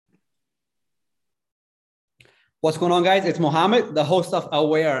What's going on, guys? It's Mohammed, the host of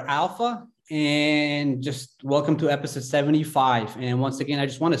Aware Alpha, and just welcome to episode 75. And once again, I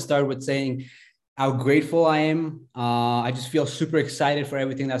just want to start with saying how grateful I am. I just feel super excited for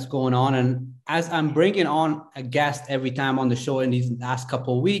everything that's going on. And as I'm bringing on a guest every time on the show in these last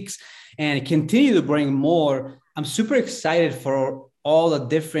couple of weeks and continue to bring more, I'm super excited for all the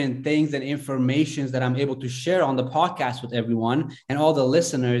different things and informations that I'm able to share on the podcast with everyone and all the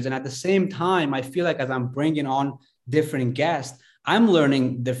listeners. And at the same time, I feel like as I'm bringing on different guests, I'm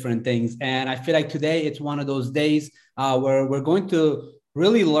learning different things. And I feel like today it's one of those days where we're going to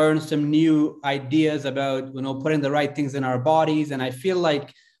really learn some new ideas about, putting the right things in our bodies. And I feel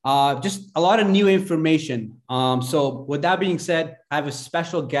like just a lot of new information. So with that being said, I have a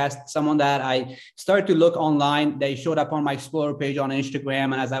special guest, someone that I started to look online. They showed up on my Explorer page on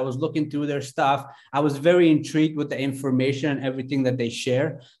Instagram. And as I was looking through their stuff, I was very intrigued with the information and everything that they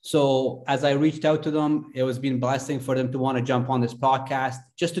share. So as I reached out to them, it was been a blessing for them to want to jump on this podcast.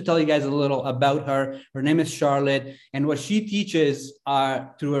 Just to tell you guys a little about her, her name is Charlotte. And what she teaches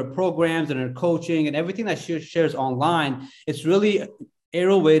through her programs and her coaching and everything that she shares online, it's really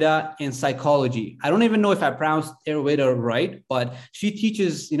Ayurveda and psychology. I don't even know if I pronounced Ayurveda right, but she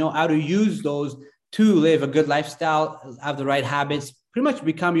teaches, how to use those to live a good lifestyle, have the right habits, pretty much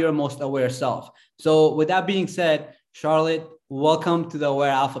become your most aware self. So with that being said, Charlotte, welcome to the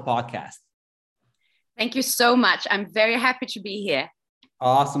Aware Alpha podcast. Thank you so much. I'm very happy to be here.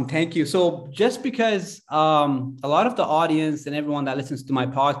 Awesome. Thank you. So just because a lot of the audience and everyone that listens to my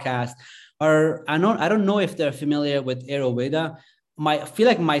podcast I don't know if they're familiar with Ayurveda. I feel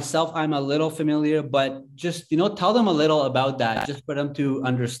like myself, I'm a little familiar, but just, tell them a little about that, just for them to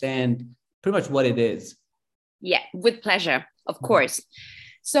understand pretty much what it is. Yeah, with pleasure, of course.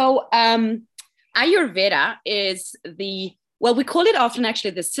 So Ayurveda is we call it often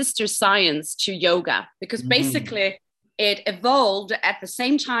actually the sister science to yoga, because basically it evolved at the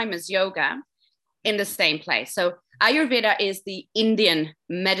same time as yoga in the same place. So Ayurveda is the Indian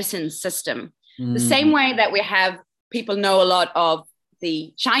medicine system. The same way that we have people know a lot of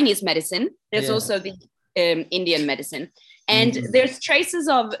the Chinese medicine, there's also the Indian medicine. And there's traces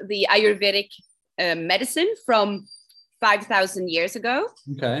of the Ayurvedic medicine from 5,000 years ago.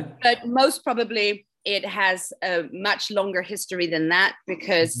 Okay. But most probably it has a much longer history than that,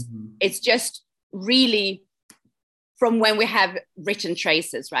 because it's just really from when we have written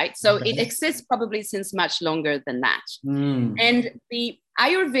traces, right? So it exists probably since much longer than that. And the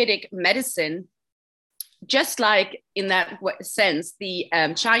Ayurvedic medicine, just like in that sense, the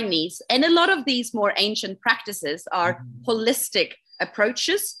Chinese and a lot of these more ancient practices are holistic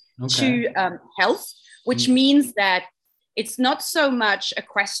approaches to health, which means that it's not so much a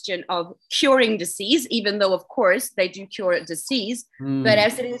question of curing disease, even though, of course, they do cure disease, but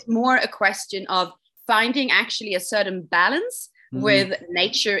as it is more a question of finding actually a certain balance with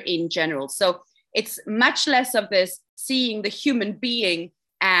nature in general. So it's much less of this seeing the human being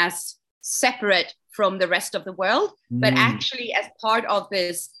as separate from the rest of the world, but actually as part of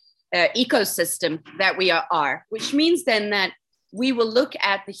this ecosystem that we are, which means then that we will look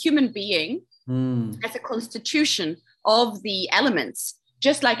at the human being as a constitution of the elements,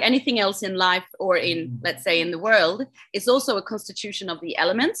 just like anything else in life or in, let's say, in the world, is also a constitution of the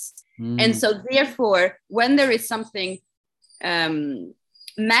elements. And so therefore, when there is something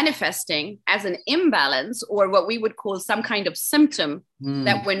manifesting as an imbalance, or what we would call some kind of symptom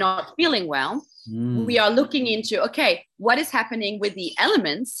that we're not feeling well, we are looking into, okay, what is happening with the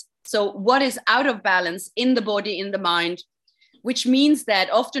elements? So what is out of balance in the body, in the mind, which means that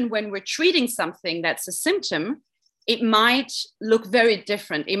often when we're treating something that's a symptom, it might look very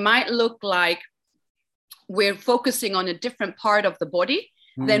different. It might look like we're focusing on a different part of the body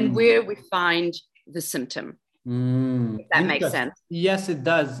than where we find the symptom. If that makes sense. Yes, it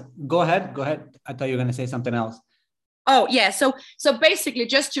does. Go ahead. I thought you were going to say something else. Oh, yeah. So basically,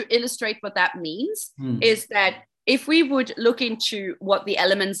 just to illustrate what that means, is that if we would look into what the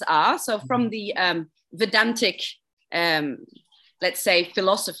elements are, so from the Vedantic, let's say,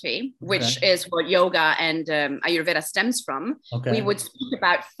 philosophy, which is what yoga and Ayurveda stems from, we would speak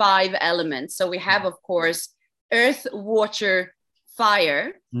about 5 elements. So we have, of course, earth, water,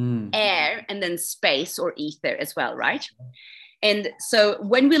 fire, air, and then space or ether as well, right? And so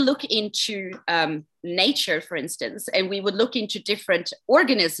when we look into nature, for instance, and we would look into different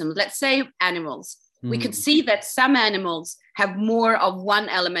organisms, let's say animals, we could see that some animals have more of one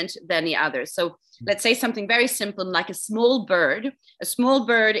element than the other. So let's say something very simple, like a small bird. A small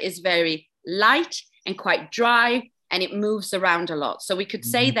bird is very light and quite dry, and it moves around a lot. So we could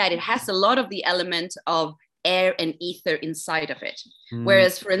say that it has a lot of the element of air and ether inside of it.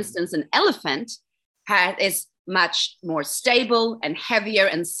 Whereas, for instance, an elephant is much more stable and heavier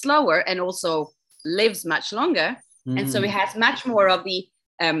and slower, and also lives much longer. And so it has much more of the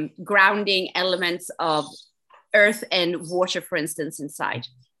grounding elements of earth and water, for instance, inside.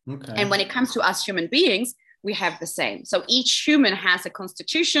 Okay. And when it comes to us human beings, we have the same. So each human has a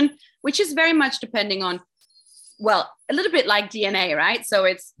constitution, which is very much depending on, well, a little bit like DNA, right? So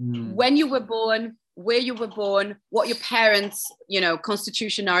it's when you were born, where you were born, what your parents,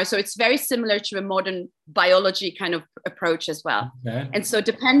 constitution are. So it's very similar to a modern biology kind of approach as well. Okay. And so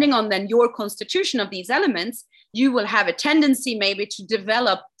depending on then your constitution of these elements, you will have a tendency maybe to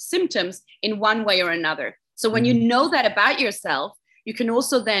develop symptoms in one way or another. So when you know that about yourself, you can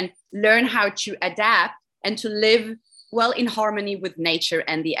also then learn how to adapt and to live well in harmony with nature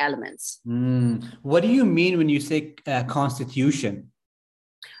and the elements. What do you mean when you say constitution?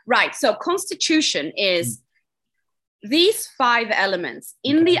 Right. So constitution is these 5 elements.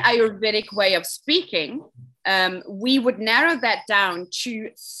 In the Ayurvedic way of speaking, we would narrow that down to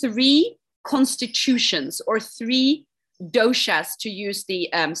 3 constitutions or 3 doshas, to use the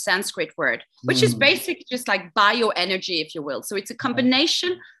Sanskrit word, which is basically just like bioenergy, if you will. So it's a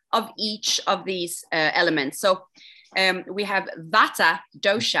combination of each of these elements. So we have Vata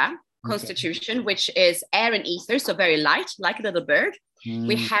dosha constitution, which is air and ether, so very light, like a little bird.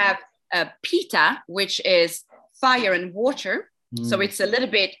 We have Pitta, which is fire and water. So it's a little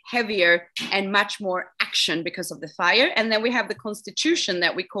bit heavier and much more action because of the fire. And then we have the constitution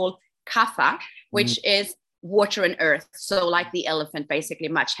that we call Kapha, which is water and earth. So like the elephant, basically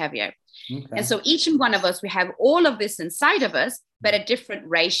much heavier. Okay. And so each and one of us, we have all of this inside of us, but at different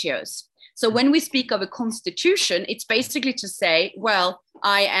ratios. So when we speak of a constitution, it's basically to say, well,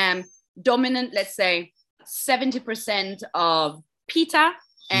 I am dominant, let's say 70% of Pitta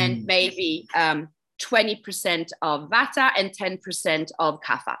and maybe 20% of Vata and 10% of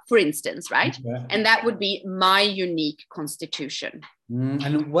Kapha, for instance, right? Okay. And that would be my unique constitution.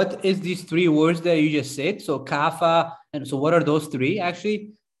 And what is these 3 words that you just said? So Kapha, and so what are those 3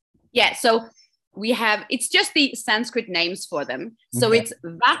 actually? Yeah, so we have, it's just the Sanskrit names for them. So it's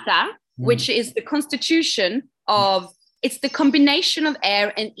Vata, which is the constitution of, it's the combination of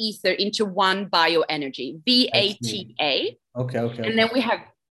air and ether into one bioenergy, Vata. Okay. And then we have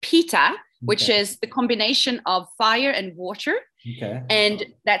Pitta, which is the combination of fire and water. Okay. And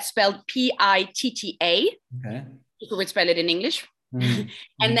that's spelled Pitta. Okay. People would spell it in English.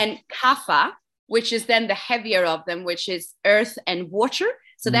 And then Kapha, which is then the heavier of them, which is earth and water.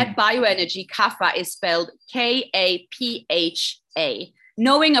 So that bioenergy, Kapha, is spelled Kapha.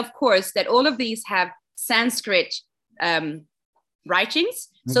 Knowing, of course, that all of these have Sanskrit writings.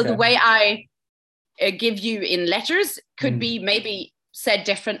 So the way I give you in letters could be maybe said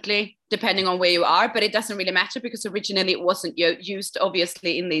differently depending on where you are, but it doesn't really matter because originally it wasn't used,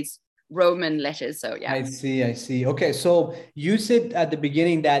 obviously, in these Roman letters. So yeah. I see. Okay. So you said at the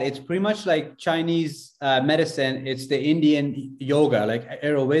beginning that it's pretty much like Chinese medicine. It's the Indian yoga, like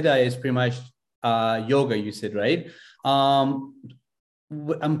Ayurveda is pretty much yoga, you said, right? I'm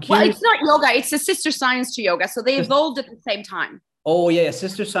curious. Well, it's not yoga. It's a sister science to yoga. So they evolved at the same time. Oh yeah,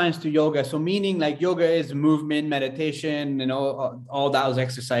 sister science to yoga. So meaning like yoga is movement, meditation, all those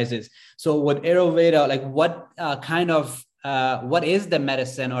exercises. So with Ayurveda, like what what is the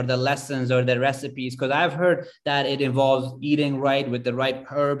medicine or the lessons or the recipes? Because I've heard that it involves eating right with the right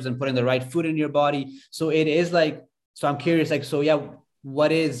herbs and putting the right food in your body. So it is like, so I'm curious, like, so yeah,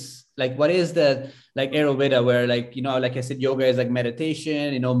 what is the like Ayurveda where like, like I said, yoga is like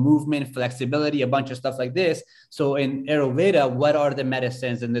meditation, movement, flexibility, a bunch of stuff like this. So in Ayurveda, what are the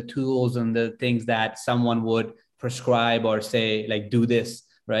medicines and the tools and the things that someone would prescribe or say, like, do this,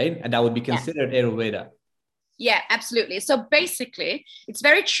 right? And that would be considered Ayurveda. Yeah, absolutely. So basically, it's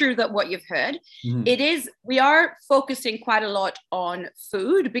very true that what you've heard, we are focusing quite a lot on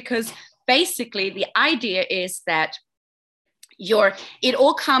food because basically the idea is that it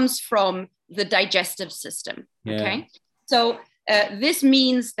all comes from the digestive system. Okay. So this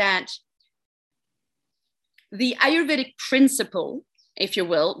means that the Ayurvedic principle, if you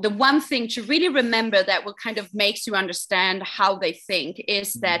will, the one thing to really remember that will kind of makes you understand how they think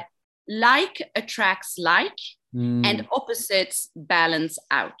is that like attracts like and opposites balance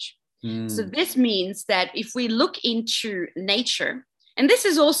out. So this means that if we look into nature, and this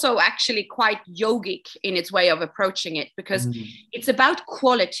is also actually quite yogic in its way of approaching it because it's about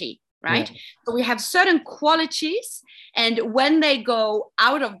quality, right? Yeah. So we have certain qualities, and when they go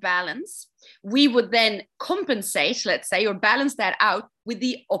out of balance, we would then compensate, let's say, or balance that out with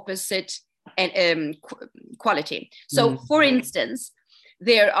the opposite quality. So for instance,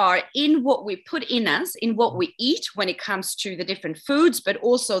 there are in what we put in us, in what we eat when it comes to the different foods, but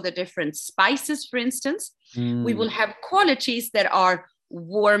also the different spices, for instance. We will have qualities that are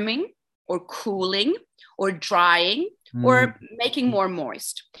warming or cooling or drying or making more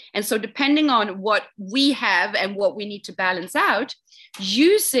moist. And so depending on what we have and what we need to balance out,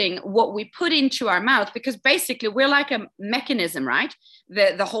 using what we put into our mouth, because basically we're like a mechanism, right?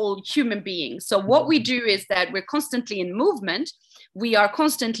 The whole human being. So what we do is that we're constantly in movement. We are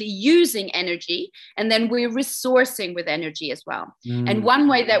constantly using energy, and then we're resourcing with energy as well. And one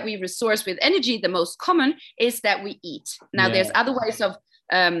way that we resource with energy, the most common, is that we eat. Now, there's other ways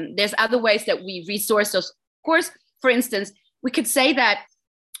that we resource those. Of course, for instance, we could say that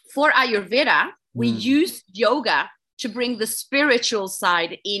for Ayurveda, we use yoga to bring the spiritual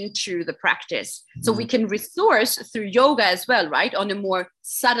side into the practice. So we can resource through yoga as well, right? On a more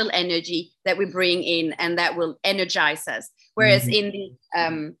subtle energy that we bring in and that will energize us. Whereas in the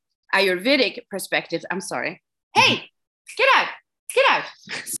Ayurvedic perspective, I'm sorry. Hey, get out.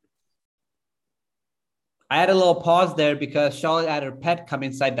 I had a little pause there because Charlotte had her pet come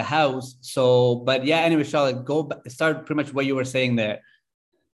inside the house. So, but yeah, anyway, Charlotte, start pretty much what you were saying there.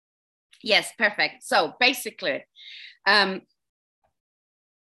 Yes, perfect. So basically,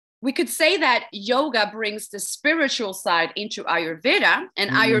 we could say that yoga brings the spiritual side into Ayurveda,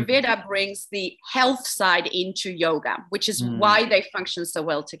 and Ayurveda brings the health side into yoga, which is why they function so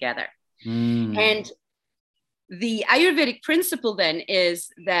well together. And the Ayurvedic principle then is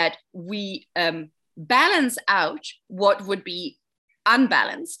that we balance out what would be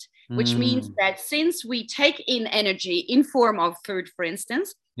unbalanced, which means that since we take in energy in form of food, for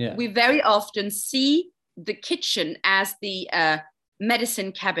instance, we very often see the kitchen as the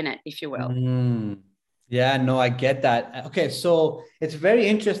medicine cabinet, if you will. Yeah, no, I get that. Okay, so it's very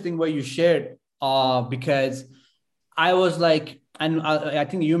interesting what you shared, because I was like, and I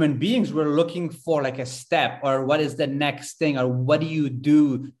think human beings were looking for like a step, or what is the next thing, or what do you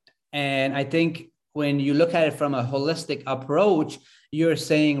do? And I think when you look at it from a holistic approach, you're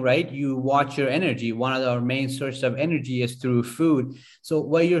saying, right, you watch your energy. One of our main sources of energy is through food. So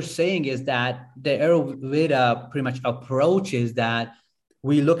what you're saying is that the Ayurveda pretty much approach is that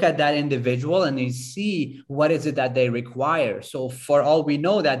we look at that individual and we see what is it that they require. So for all we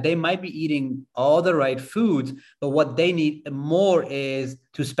know that they might be eating all the right foods, but what they need more is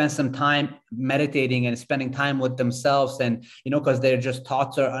to spend some time meditating and spending time with themselves. And, because their just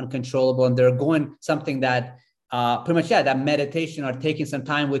thoughts are uncontrollable and they're going something that pretty much, that meditation or taking some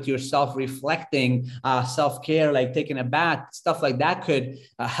time with yourself, reflecting, self-care, like taking a bath, stuff like that could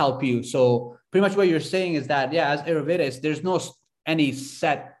help you. So pretty much what you're saying is that, as Ayurvedists, there's no any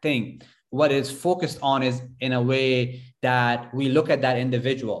set thing. What is focused on is in a way that we look at that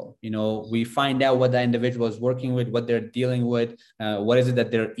individual, we find out what that individual is working with, what they're dealing with, what is it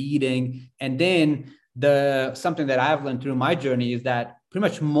that they're eating. And then something that I've learned through my journey is that pretty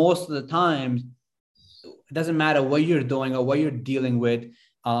much most of the time, it doesn't matter what you're doing or what you're dealing with.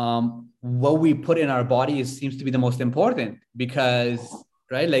 What we put in our body seems to be the most important, because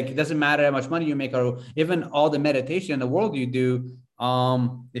right? Like, it doesn't matter how much money you make or even all the meditation in the world you do.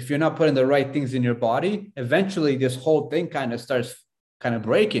 If you're not putting the right things in your body, eventually this whole thing kind of starts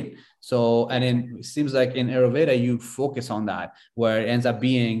breaking. So, and then it seems like in Ayurveda, you focus on that, where it ends up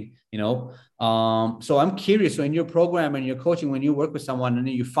being, so I'm curious. So in your program and your coaching, when you work with someone and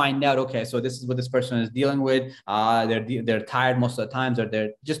you find out, okay, so this is what this person is dealing with. They're tired most of the times, or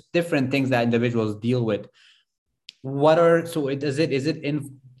they're just different things that individuals deal with.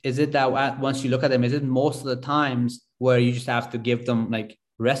 Is it that once you look at them, is it most of the times where you just have to give them like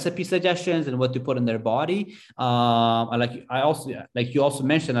recipe suggestions and what to put in their body? You also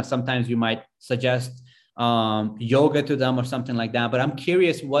mentioned that sometimes you might suggest yoga to them or something like that. But I'm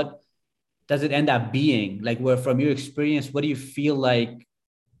curious, what does it end up being? Like, where from your experience, what do you feel like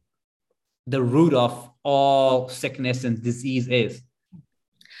the root of all sickness and disease is?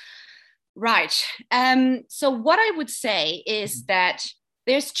 Right. So what I would say is that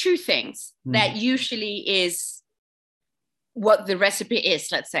there's two things that usually is what the recipe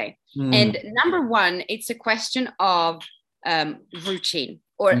is, let's say. And number one, it's a question of routine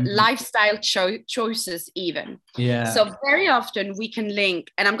or lifestyle choices even. So very often we can link,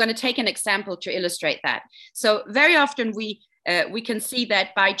 and I'm going to take an example to illustrate that. So very often we can see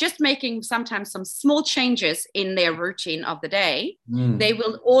that by just making sometimes some small changes in their routine of the day, they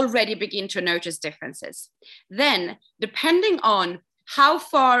will already begin to notice differences. Then, depending on how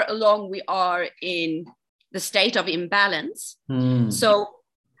far along we are in the state of imbalance, so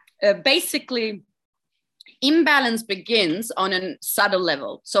basically, imbalance begins on a subtle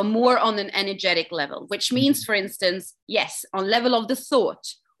level, so more on an energetic level, which means, for instance, yes, on level of the thought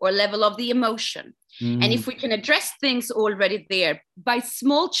or level of the emotion. And if we can address things already there by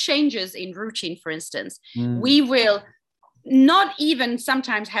small changes in routine, for instance, we will not even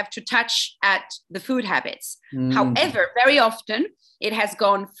sometimes have to touch at the food habits. However, very often it has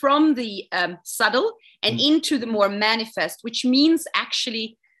gone from the subtle and into the more manifest, which means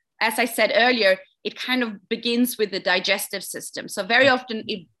actually, as I said earlier, it kind of begins with the digestive system. So very often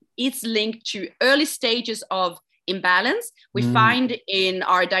it's linked to early stages of imbalance we find in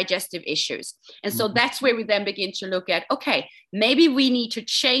our digestive issues. And so that's where we then begin to look at, okay, maybe we need to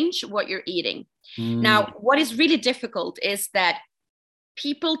change what you're eating. Now, what is really difficult is that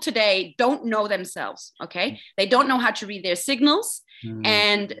people today don't know themselves, okay? They don't know how to read their signals,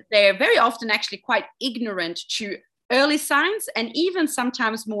 and they're very often actually quite ignorant to early signs and even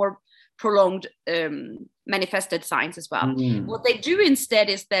sometimes more prolonged manifested signs as well. What they do instead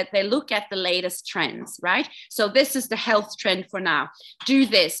is that they look at the latest trends, right? So this is the health trend for now. Do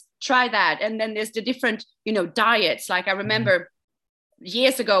this, try that. And then there's the different, diets. Like I remember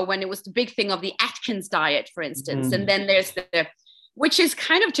years ago when it was the big thing of the Atkins diet, for instance. And then there's which is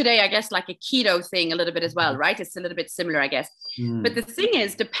kind of today, I guess, like a keto thing a little bit as well, right? It's a little bit similar, I guess. But the thing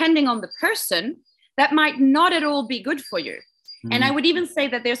is, depending on the person, that might not at all be good for you. And I would even say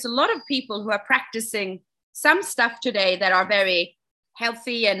that there's a lot of people who are practicing some stuff today that are very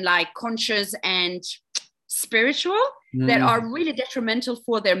healthy and like conscious and spiritual that are really detrimental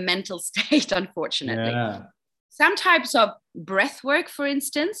for their mental state, unfortunately. Some types of breath work, for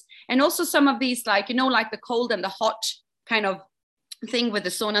instance, and also some of these like the cold and the hot kind of thing with the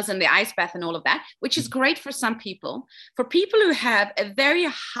saunas and the ice bath and all of that, which is great for some people. For people who have a very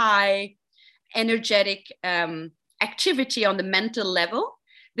high energetic activity on the mental level,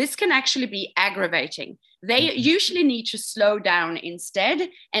 this can actually be aggravating. They usually need to slow down instead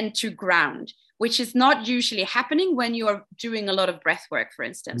and to ground, which is not usually happening when you're doing a lot of breath work, for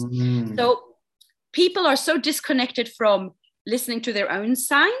instance. So people are so disconnected from listening to their own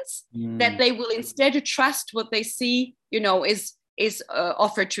signs that they will instead trust what they see, is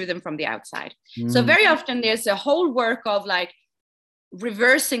offered to them from the outside. So very often there's a whole work of like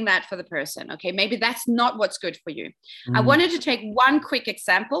reversing that for the person. Okay, maybe that's not what's good for you. I wanted to take one quick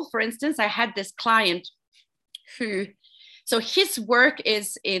example. For instance, I had this client so his work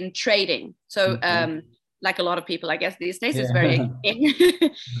is in trading. So like a lot of people, I guess these days, it's very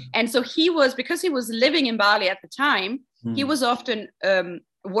in. And so because he was living in Bali at the time, he was often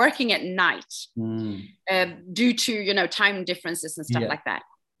working at night due to, time differences and stuff like that.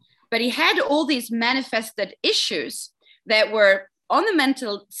 But he had all these manifested issues that were on the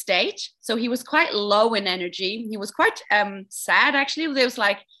mental state. So he was quite low in energy. He was quite sad, actually. There was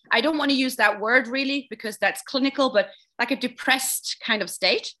like, I don't want to use that word really because that's clinical, but like a depressed kind of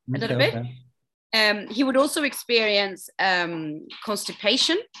state a little bit. He would also experience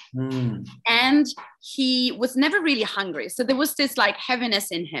constipation and he was never really hungry. So there was this like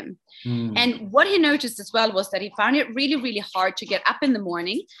heaviness in him. And what he noticed as well was that he found it really, really hard to get up in the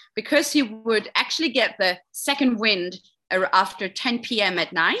morning because he would actually get the second wind after 10 p.m.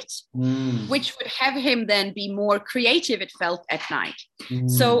 at night, which would have him then be more creative, it felt, at night.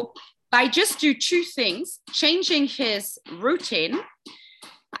 So by just do two things, changing his routine,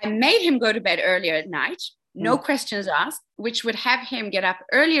 I made him go to bed earlier at night, no questions asked, which would have him get up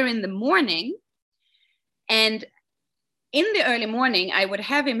earlier in the morning. And in the early morning, I would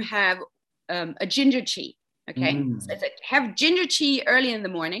have him have a ginger tea. Okay, so have ginger tea early in the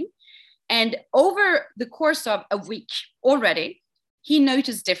morning. And over the course of a week already, he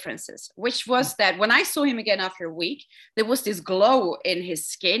noticed differences, which was that when I saw him again after a week, there was this glow in his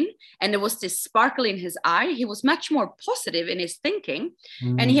skin and there was this sparkle in his eye. He was much more positive in his thinking.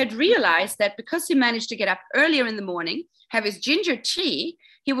 And he had realized that because he managed to get up earlier in the morning, have his ginger tea,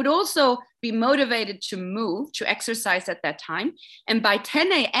 he would also be motivated to move, to exercise at that time. And by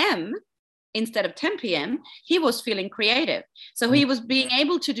 10 a.m., instead of 10 p.m., he was feeling creative. So he was being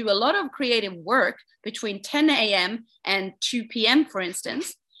able to do a lot of creative work between 10 a.m. and 2 p.m., for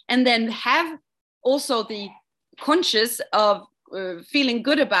instance, and then have also the conscious of feeling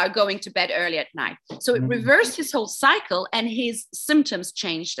good about going to bed early at night. So it reversed his whole cycle and his symptoms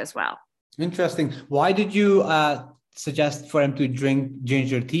changed as well. Interesting. Why did you suggest for him to drink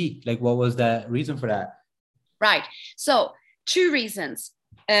ginger tea? Like, what was the reason for that? Right. So 2 reasons.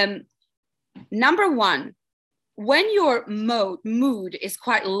 Number one, when your mood is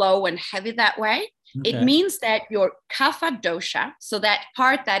quite low and heavy that way, it means that your kapha dosha, so that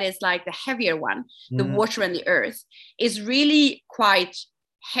part that is like the heavier one, the water and the earth, is really quite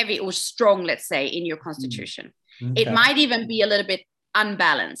heavy or strong, let's say, in your constitution. Okay. It might even be a little bit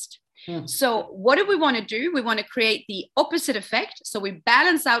unbalanced. So what do we want to do? We want to create the opposite effect. So we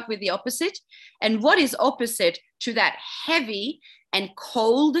balance out with the opposite. And what is opposite to that heavy and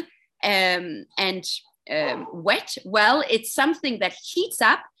cold and wet? Well, it's something that heats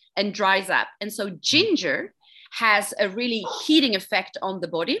up and dries up. And so ginger has a really heating effect on the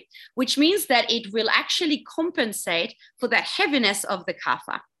body, which means that it will actually compensate for the heaviness of the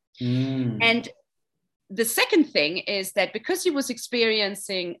kapha. And the second thing is that because he was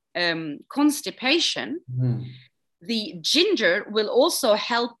experiencing constipation, the ginger will also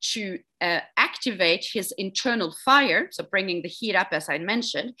help to activate his internal fire, so bringing the heat up, as I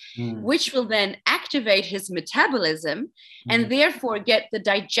mentioned, which will then activate his metabolism and therefore get the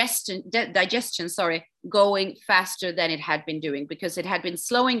digestion going faster than it had been doing, because it had been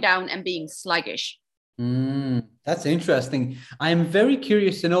slowing down and being sluggish. That's interesting. I'm very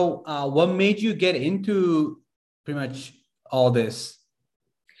curious to know what made you get into pretty much all this.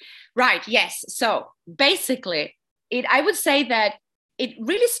 Right. Yes. So basically, I would say that it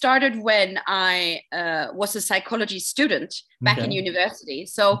really started when I was a psychology student back in university.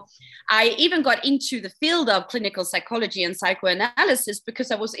 So I even got into the field of clinical psychology and psychoanalysis because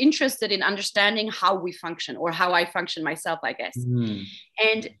I was interested in understanding how we function, or how I function myself, I guess.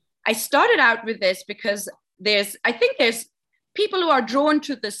 And I started out with this because I think there's people who are drawn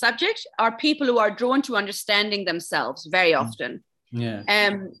to the subject are people who are drawn to understanding themselves very often.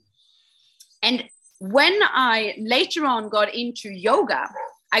 And when I later on got into yoga,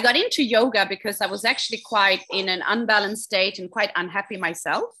 I got into yoga because I was actually quite in an unbalanced state and quite unhappy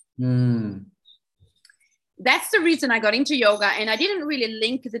myself. That's the reason I got into yoga. And I didn't really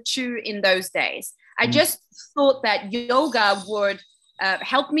link the two in those days. I just thought that yoga would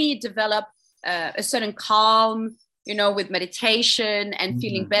help me develop a certain calm, with meditation and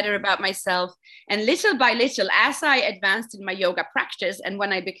feeling better about myself. And little by little, as I advanced in my yoga practice and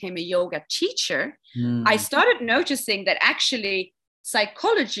when I became a yoga teacher, I started noticing that actually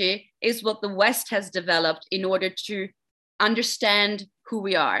psychology is what the West has developed in order to understand who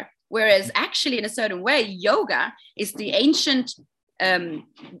we are. Whereas actually, in a certain way, yoga is the ancient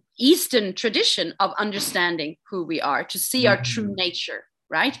Eastern tradition of understanding who we are, to see our true nature,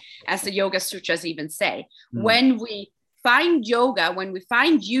 right? As the Yoga Sutras even say. When we find yoga, when we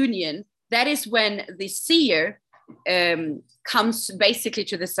find union, that is when the seer comes basically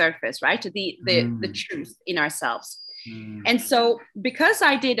to the surface, right? The truth in ourselves. And so because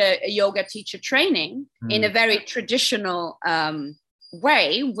I did a yoga teacher training in a very traditional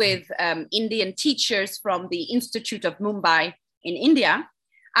way with Indian teachers from the Institute of Mumbai in India,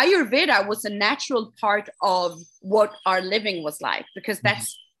 Ayurveda was a natural part of what our living was like, because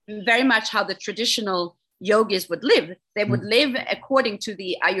that's very much how the traditional yogis would live. They would live according to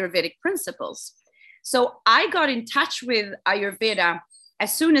the Ayurvedic principles. So I got in touch with Ayurveda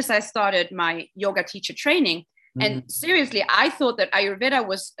as soon as I started my yoga teacher training. And seriously, I thought that Ayurveda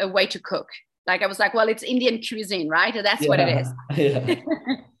was a way to cook. Like I was like, well, it's Indian cuisine, right? And that's what it is.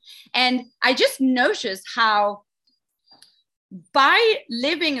 And I just noticed how by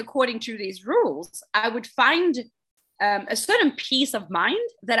living according to these rules, I would find a certain peace of mind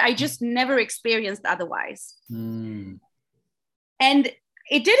that I just never experienced otherwise. And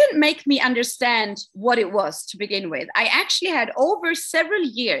it didn't make me understand what it was to begin with. I actually had over several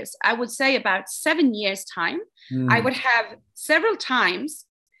years, I would say about 7 years time, I would have several times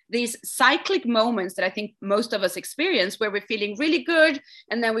these cyclic moments that I think most of us experience, where we're feeling really good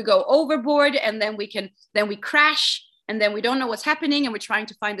and then we go overboard and then we crash and then we don't know what's happening and we're trying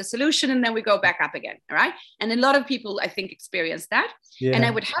to find the solution and then we go back up again. All right. And a lot of people, I think, experience that. And I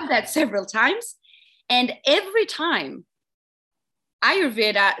would have that several times. And every time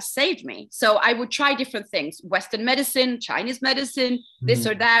Ayurveda saved me. So I would try different things, Western medicine, Chinese medicine, this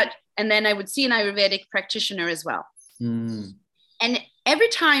or that. And then I would see an Ayurvedic practitioner as well. And every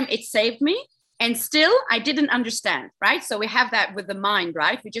time it saved me, and still I didn't understand, right? So we have that with the mind,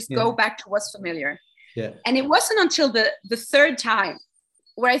 right? We just go back to what's familiar. And it wasn't until the third time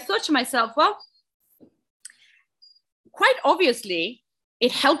where I thought to myself, well, quite obviously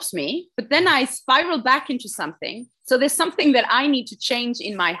it helps me, but then I spiral back into something. So there's something that I need to change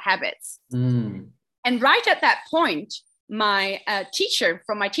in my habits. And right at that point, my teacher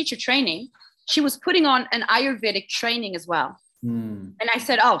from my teacher training, she was putting on an Ayurvedic training as well. And I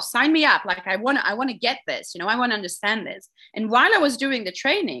said, oh, sign me up. Like, I want to get this, I want to understand this. And while I was doing the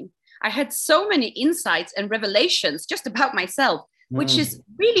training, I had so many insights and revelations just about myself, which is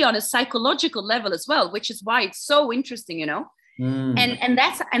really on a psychological level as well, which is why it's so interesting, And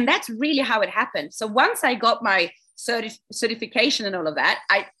that's really how it happened. So once I got my certification and all of that,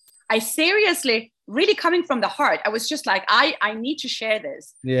 I seriously, really coming from the heart, I was just like, I need to share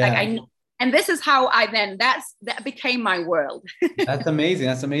this. Yeah. And this is how that became my world. That's amazing.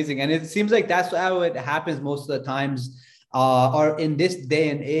 That's amazing. And it seems like that's how it happens most of the times, or in this day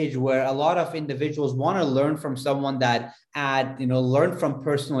and age, where a lot of individuals want to learn from someone that learn from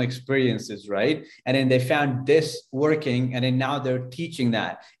personal experiences, right? And then they found this working, and then now they're teaching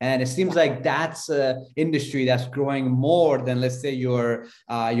that. And it seems like that's an industry that's growing more than, let's say, your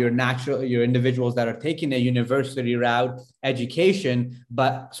individuals that are taking a university route education.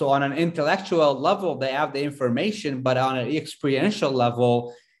 But so on an intellectual level, they have the information, but on an experiential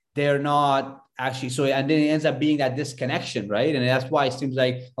level, they're not actually. So, and then it ends up being that disconnection, right? And that's why it seems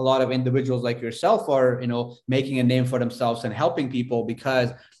like a lot of individuals like yourself are, making a name for themselves and helping people,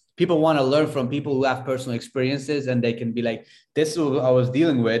 because people want to learn from people who have personal experiences, and they can be like, this is what I was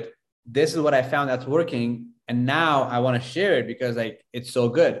dealing with. This is what I found that's working. And now I want to share it because it's so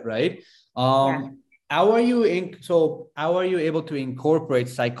good. Right. How are you able to incorporate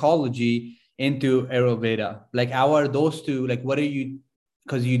psychology into Ayurveda? Like, how are those two, like, what are you,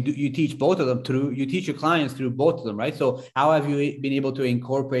 because you teach both of them you teach your clients through both of them, right? So how have you been able to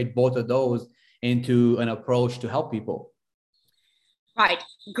incorporate both of those into an approach to help people? Right.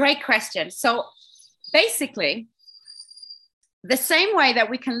 Great question. So basically, the same way that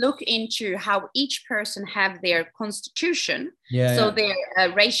we can look into how each person have their constitution, their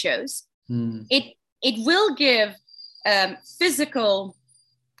ratios, it will give physical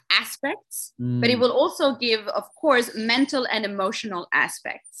aspects, but it will also give, of course, mental and emotional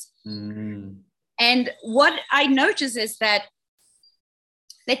aspects. And what I notice is that,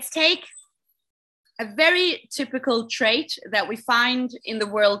 let's take a very typical trait that we find in the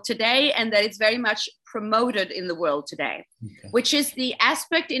world today, and that is very much promoted in the world today, which is the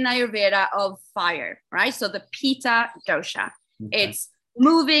aspect in Ayurveda of fire, right? So the Pitta dosha. It's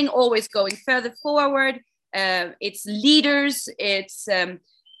moving, always going further forward. It's leaders. It's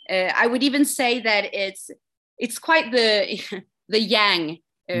I would even say that it's quite the yang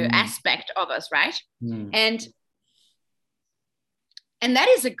aspect of us, right? And that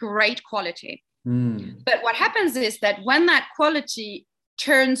is a great quality. But what happens is that when that quality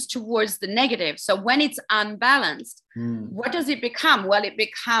turns towards the negative, so when it's unbalanced, what does it become? Well, it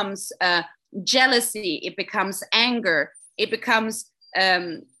becomes jealousy, it becomes anger, it becomes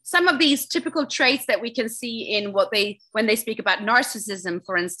some of these typical traits that we can see in when they speak about narcissism,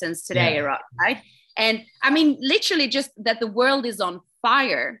 for instance, today, right? And I mean, literally just that the world is on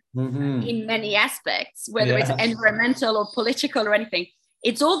fire in many aspects, whether it's environmental or political or anything.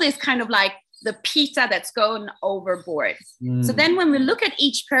 It's all this kind of like the Pitta that's gone overboard. So then when we look at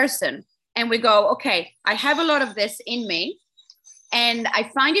each person and we go, okay, I have a lot of this in me, and I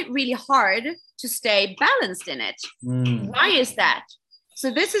find it really hard to stay balanced in it. Why is that? So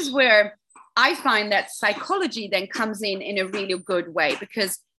this is where I find that psychology then comes in a really good way,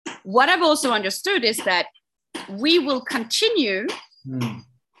 because what I've also understood is that we will continue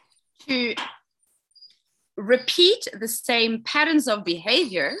to repeat the same patterns of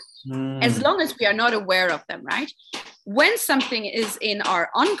behavior as long as we are not aware of them, right? When something is in our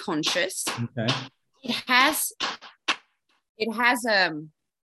unconscious, it has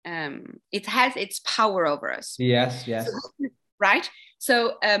its power over us. Yes. So, right?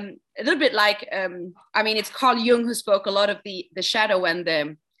 So a little bit like, I mean, it's Carl Jung who spoke a lot of the shadow and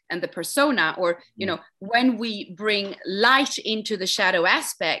the persona, or, when we bring light into the shadow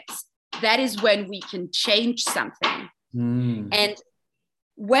aspects, that is when we can change something. And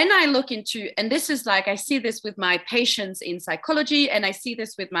when I look into, and this is like, I see this with my patients in psychology, and I see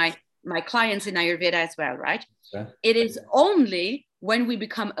this with my clients in Ayurveda as well, right? It is only when we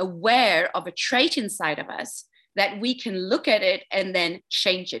become aware of a trait inside of us that we can look at it and then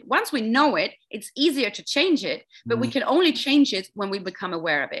change it. Once we know it, it's easier to change it, but we can only change it when we become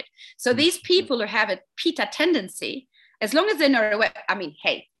aware of it. So these people who have a Pitta tendency, as long as they're not aware, I mean,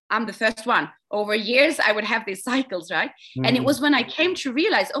 hey, I'm the first one. Over years, I would have these cycles, right? And it was when I came to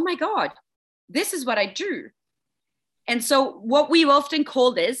realize, oh my God, this is what I do. And so what we often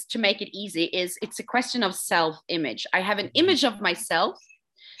call this, to make it easy, is it's a question of self-image. I have an image of myself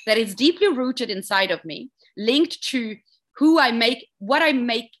that is deeply rooted inside of me, linked to who I make, what I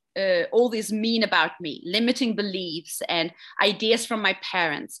make all this mean about me, limiting beliefs and ideas from my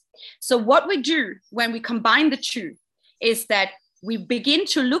parents. So what we do when we combine the two is that we begin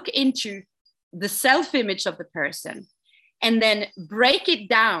to look into the self-image of the person and then break it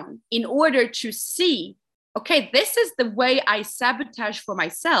down in order to see, okay, this is the way I sabotage for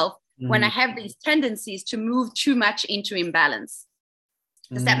myself when I have these tendencies to move too much into imbalance.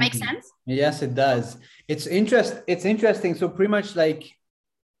 Does that make sense? Yes, it does. It's interesting. So pretty much like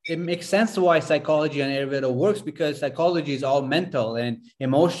it makes sense why psychology and Ayurveda works, because psychology is all mental and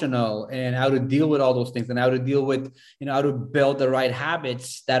emotional and how to deal with all those things and how to deal with, how to build the right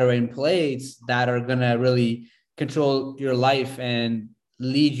habits that are in place that are going to really control your life and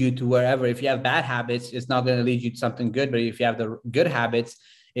lead you to wherever. If you have bad habits, it's not going to lead you to something good. But if you have the good habits,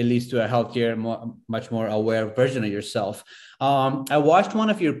 it leads to a healthier, much more aware version of yourself. I watched one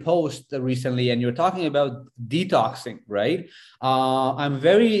of your posts recently, and you're talking about detoxing, right? I'm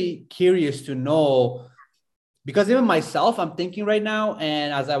very curious to know, because even myself, I'm thinking right now,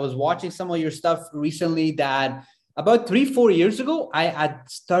 and as I was watching some of your stuff recently, that about 3-4 years ago, I had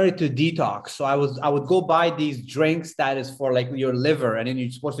started to detox. So I would go buy these drinks that is for like your liver, and then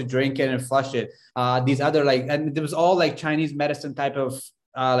you're supposed to drink it and flush it. These other and it was all like Chinese medicine type of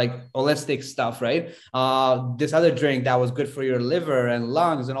like holistic stuff, right? This other drink that was good for your liver and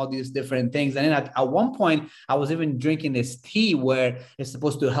lungs and all these different things. And then at one point, I was even drinking this tea where it's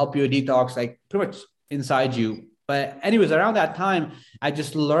supposed to help you detox, like pretty much inside you. But anyways, around that time, I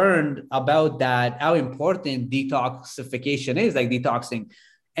just learned about that, how important detoxification is, like detoxing.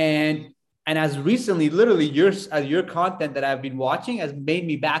 And as recently, literally your content that I've been watching has made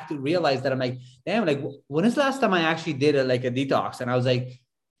me back to realize that I'm like, damn, like when is the last time I actually did a detox? And I was like,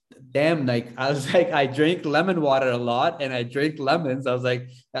 damn, like I was like, I drink lemon water a lot and I drink lemons. I was like,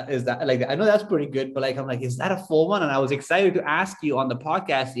 is that like, I know that's pretty good, but like, I'm like, is that a full one? And I was excited to ask you on the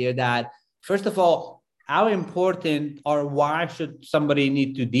podcast here that, first of all, how important or why should somebody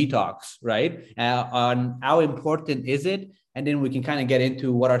need to detox, right? On how important is it? And then we can kind of get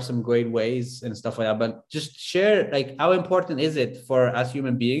into what are some great ways and stuff like that. But just share, like, how important is it for us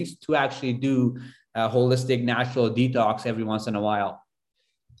human beings to actually do a holistic, natural detox every once in a while?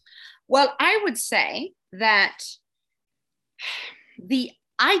 Well, I would say that the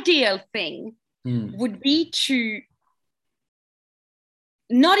ideal thing would be to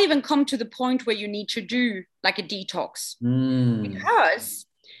not even come to the point where you need to do like a detox, because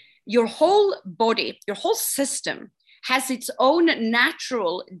your whole body, your whole system has its own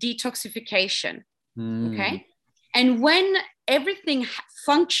natural detoxification. Okay. And when everything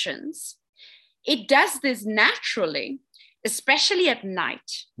functions, it does this naturally, especially at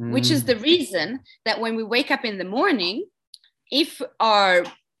night, which is the reason that when we wake up in the morning, if our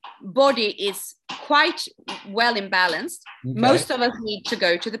body is quite well imbalanced, most of us need to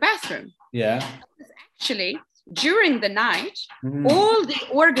go to the bathroom. Yeah. Actually, during the night, all the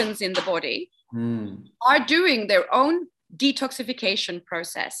organs in the body are doing their own detoxification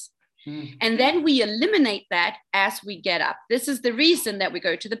process. And then we eliminate that as we get up. This is the reason that we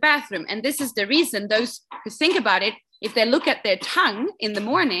go to the bathroom. And this is the reason those who think about it, if they look at their tongue in the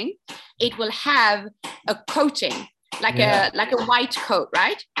morning, it will have a coating, like a white coat,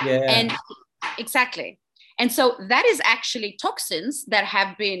 right? Yeah. And exactly. And so that is actually toxins that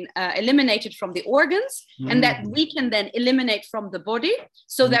have been eliminated from the organs and that we can then eliminate from the body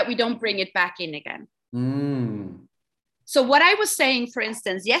so that we don't bring it back in again. So what I was saying, for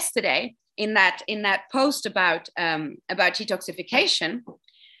instance, yesterday in that post about detoxification,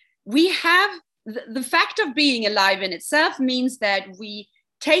 we have the fact of being alive in itself means that we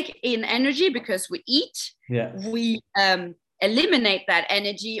take in energy because we eat. Yeah. We eliminate that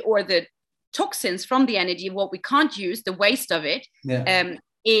energy or the toxins from the energy, what we can't use, the waste of it,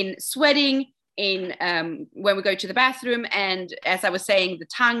 in sweating, in when we go to the bathroom, and as I was saying, the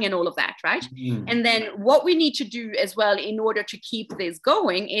tongue and all of that, right? And then what we need to do as well in order to keep this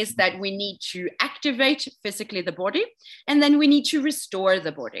going is that we need to activate physically the body, and then we need to restore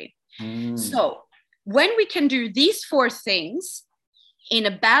the body. So when we can do these four things in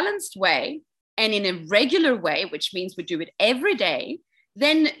a balanced way and in a regular way, which means we do it every day,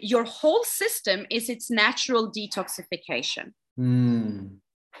 then your whole system is its natural detoxification.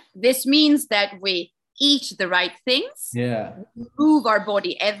 This means that we eat the right things, move our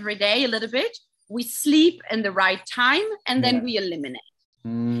body every day a little bit, we sleep in the right time, and then we eliminate.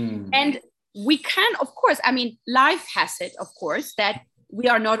 And we can, of course, I mean, life has it, of course, that we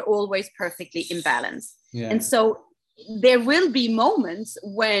are not always perfectly in balance. And so there will be moments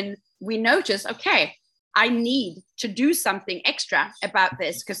when we notice, okay, I need to do something extra about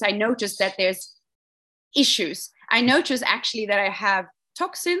this because I notice that there's issues. I notice actually that I have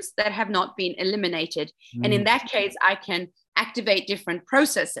toxins that have not been eliminated. And in that case, I can activate different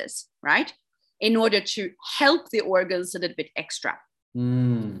processes, right? In order to help the organs a little bit extra.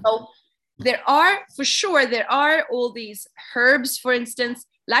 So there are all these herbs, for instance,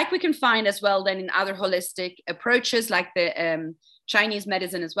 like we can find as well then in other holistic approaches, like the Chinese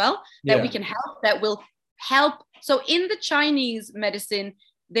medicine as well, that we can help, that will help. So in the Chinese medicine,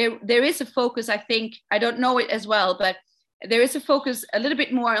 there is a focus, I think, I don't know it as well, but there is a focus a little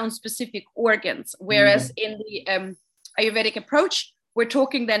bit more on specific organs, whereas in the Ayurvedic approach, we're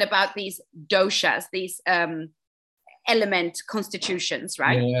talking then about these doshas, these element constitutions,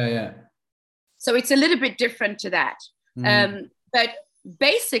 right? Yeah. So it's a little bit different to that. But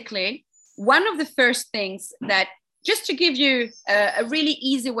basically, one of the first things that, just to give you a really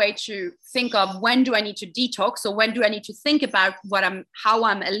easy way to think of when do I need to detox, or when do I need to think about how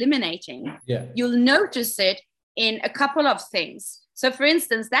I'm eliminating, you'll notice it in a couple of things. So for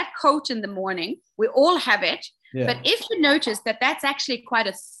instance, that coat in the morning, we all have it. Yeah. But if you notice that that's actually quite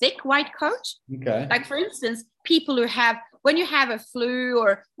a thick white coat, like for instance, people who when you have a flu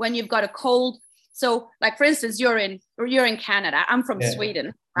or when you've got a cold, so like for instance, you're in Canada, I'm from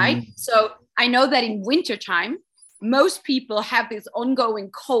Sweden, right? So I know that in wintertime, most people have this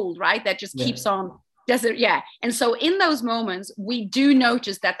ongoing cold, right? That just keeps on. And so in those moments, we do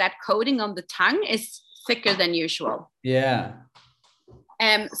notice that coating on the tongue is thicker than usual. Yeah.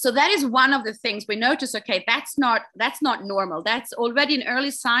 So that is one of the things we notice. Okay, that's not normal. That's already an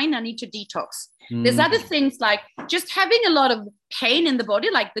early sign. I need to detox. There's other things like just having a lot of pain in the body,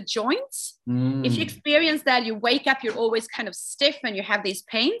 like the joints. If you experience that, you wake up, you're always kind of stiff and you have these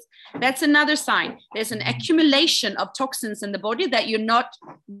pains. That's another sign. There's an accumulation of toxins in the body that you're not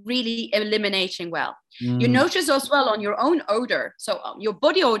really eliminating well. You notice as well on your own odor. So your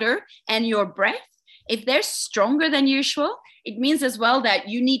body odor and your breath, if they're stronger than usual, it means as well that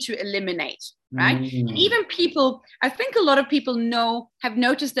you need to eliminate, right? And even people, I think a lot of people have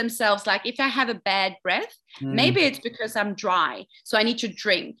noticed themselves, like if I have a bad breath, maybe it's because I'm dry, so I need to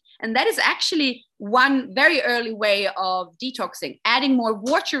drink. And that is actually one very early way of detoxing, adding more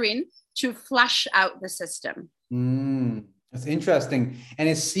water in to flush out the system. That's interesting. And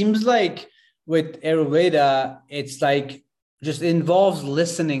it seems like with Ayurveda, it's like, just involves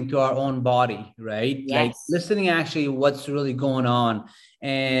listening to our own body, right? Yes. Like listening actually what's really going on.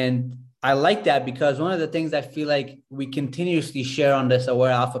 And I like that because one of the things I feel like we continuously share on this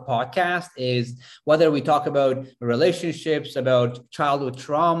Aware Alpha podcast is whether we talk about relationships, about childhood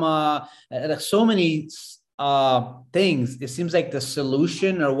trauma, like so many things, it seems like the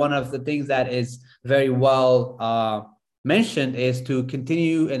solution, or one of the things that is very well mentioned, is to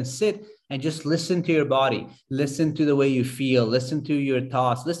continue and sit and just listen to your body, listen to the way you feel, listen to your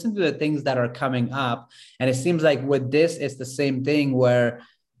thoughts, listen to the things that are coming up. And it seems like with this, it's the same thing, where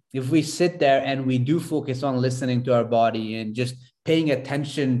if we sit there and we do focus on listening to our body and just paying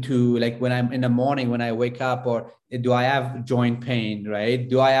attention to, like when I'm in the morning, when I wake up, or do I have joint pain, right?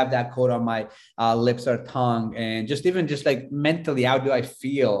 Do I have that coat on my lips or tongue? And just like mentally, how do I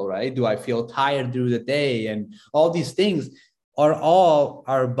feel, right? Do I feel tired through the day? And all these things are all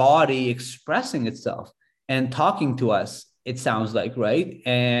our body expressing itself and talking to us, it sounds like, right?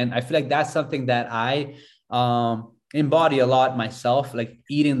 And I feel like that's something that I embody a lot myself, like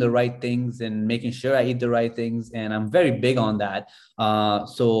eating the right things and making sure I eat the right things. And I'm very big on that.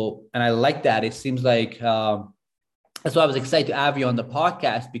 And I like that. It seems like, that's why I was excited to have you on the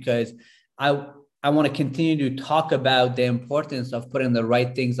podcast, because I want to continue to talk about the importance of putting the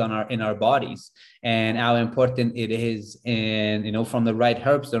right things in our bodies, and how important it is, and from the right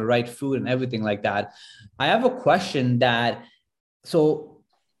herbs, the right food, and everything like that. I have a question so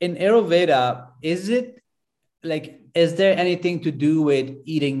in Ayurveda, is there anything to do with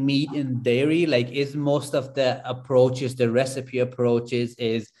eating meat and dairy? Like, is most of the approaches, the recipe approaches,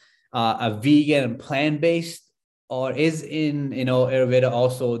 is a vegan and plant-based, or is in Ayurveda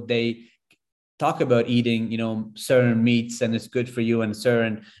also they talk about eating, certain meats and it's good for you, and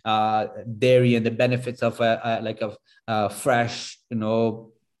certain dairy and the benefits of a fresh,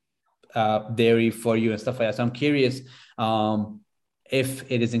 dairy for you and stuff like that. So I'm curious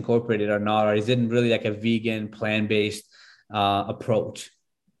if it is incorporated or not, or is it really like a vegan, plant-based approach?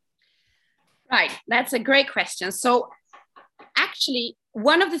 Right. That's a great question. So actually,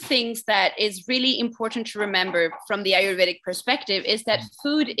 one of the things that is really important to remember from the Ayurvedic perspective is that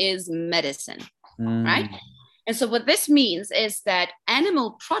food is medicine, right? And so what this means is that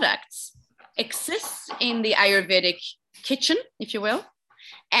animal products exist in the Ayurvedic kitchen, if you will,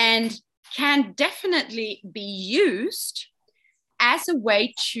 and can definitely be used as a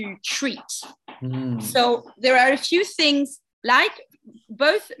way to treat. So there are a few things, like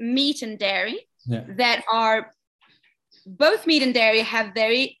both meat and dairy, both meat and dairy have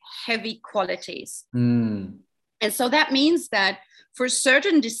very heavy qualities. And so that means that for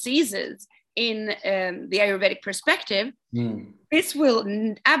certain diseases in the Ayurvedic perspective, this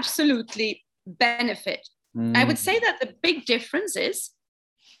will absolutely benefit. I would say that the big difference is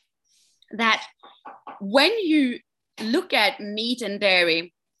that when you look at meat and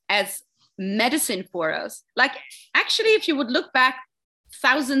dairy as medicine for us. Like, actually, if you would look back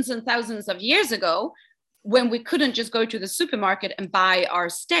thousands and thousands of years ago, when we couldn't just go to the supermarket and buy our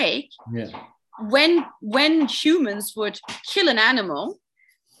steak, when humans would kill an animal,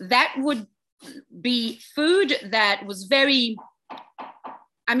 that would be food that was very,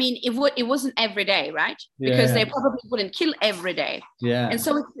 I mean, it wasn't every day, right? Because they probably wouldn't kill every day. And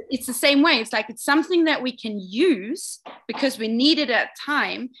so it's the same way. It's like, it's something that we can use because we need it at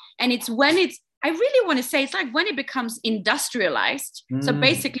time. And it's when I really want to say, it's like when it becomes industrialized. So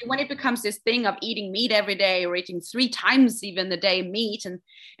basically when it becomes this thing of eating meat every day, or eating 3 times even a day meat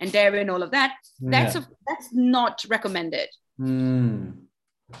and dairy and all of that, that's not recommended.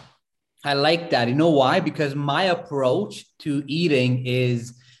 I like that. You know why? Because my approach to eating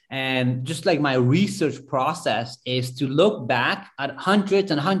is, and just like my research process is to look back at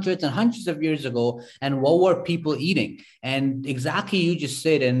hundreds and hundreds and hundreds of years ago, and what were people eating? And exactly you just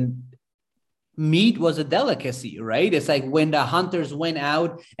said, and meat was a delicacy, right? It's like when the hunters went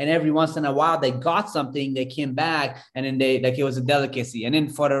out and every once in a while they got something, they came back and then it was a delicacy. And then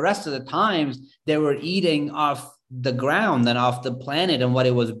for the rest of the times they were eating off the ground and off the planet and what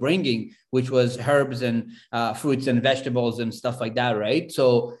it was bringing, which was herbs and fruits and vegetables and stuff like that, right?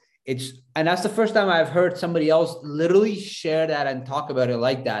 So and that's the first time I've heard somebody else literally share that and talk about it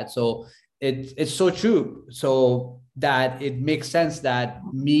like that. So it's so true. So that it makes sense that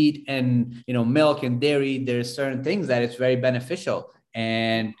meat and, milk and dairy, there's certain things that it's very beneficial.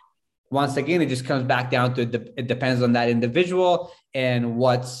 And once again, it just comes back down to it depends on that individual and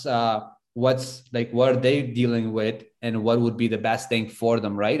what's like, what are they dealing with and what would be the best thing for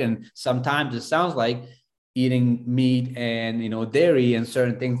them, right? And sometimes it sounds like eating meat and dairy and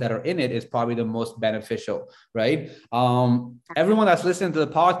certain things that are in it is probably the most beneficial, right? Everyone that's listening to the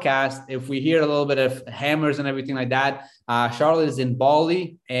podcast, if we hear a little bit of hammers and everything like that, Charlotte is in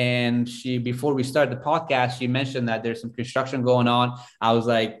Bali, and before we start the podcast, she mentioned that there's some construction going on. I was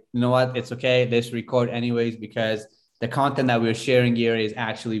like, you know what, it's okay, let's record anyways, because the content that we're sharing here is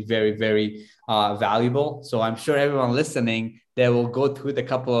actually very, very valuable. So I'm sure everyone listening, they will go through the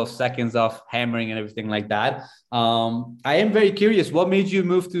couple of seconds of hammering and everything like that. I am very curious, what made you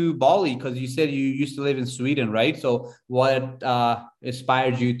move to Bali? Because you said you used to live in Sweden, right? So what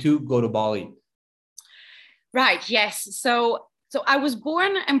inspired you to go to Bali? Right, yes. So I was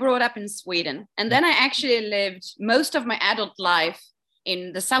born and brought up in Sweden. And then I actually lived most of my adult life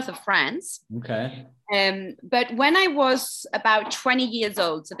in the south of France. Okay. But when I was about 20 years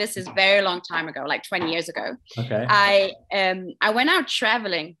old, so this is a very long time ago, like 20 years ago, okay, I went out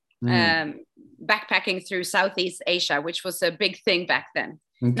traveling, backpacking through Southeast Asia, which was a big thing back then.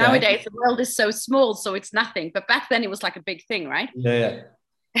 Okay. Nowadays, the world is so small, so it's nothing. But back then, it was like a big thing, right? Yeah.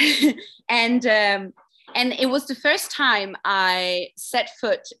 And it was the first time I set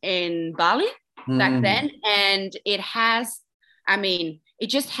foot in Bali back then, and it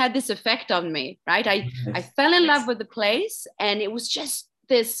just had this effect on me, right? I fell in love with the place, and it was just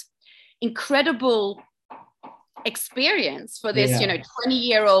this incredible experience for this,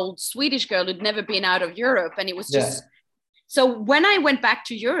 20-year-old Swedish girl who'd never been out of Europe. And it was just, so when I went back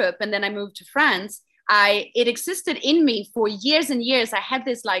to Europe and then I moved to France, it existed in me for years and years. I had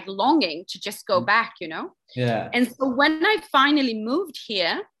this like longing to just go back, Yeah. And so when I finally moved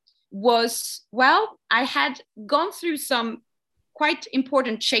here I had gone through some quite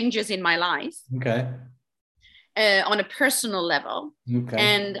important changes in my life. Okay. On a personal level. Okay.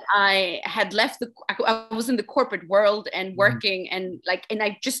 And I had left I was in the corporate world and working and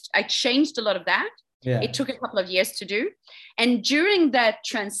I changed a lot of that. Yeah. It took a couple of years to do. And during that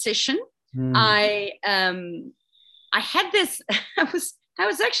transition, I had this, I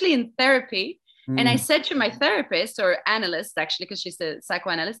was actually in therapy, and I said to my therapist, or analyst actually, because she's a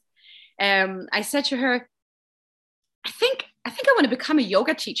psychoanalyst, I said to her, I think I want to become a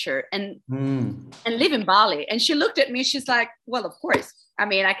yoga teacher and live in Bali. And she looked at me, she's like, well, of course. I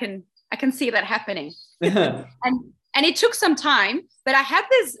mean, I can see that happening. And it took some time, but I had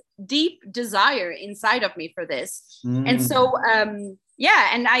this deep desire inside of me for this. And so,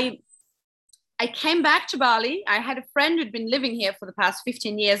 and I came back to Bali. I had a friend who'd been living here for the past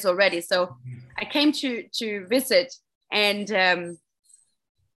 15 years already. So I came to visit, and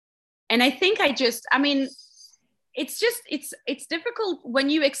I think it's difficult when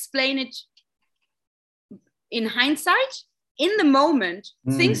you explain it in hindsight. In the moment,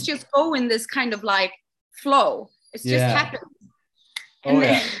 things just go in this kind of like flow. It's just happened.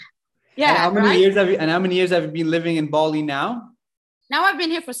 And And how many years have you been living in Bali now? Now I've been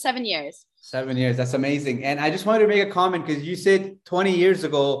here for 7 years. 7 years. That's amazing. And I just wanted to make a comment, because you said 20 years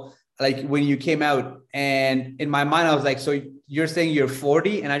ago, like when you came out, and in my mind, I was like, so you're saying you're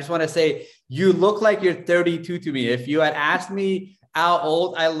 40. And I just want to say, you look like you're 32 to me. If you had asked me how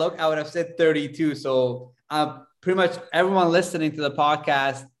old I look, I would have said 32. So pretty much everyone listening to the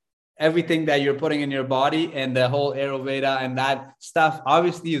podcast, everything that you're putting in your body and the whole Ayurveda and that stuff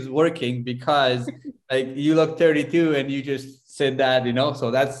obviously is working, because like you look 32 and you just said that,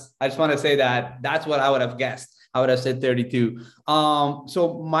 so I just want to say that that's what I would have guessed. I would have said 32. So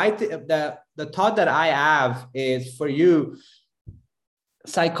the thought that I have is for you,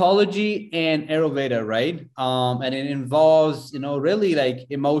 psychology and Ayurveda, right? And it involves, really like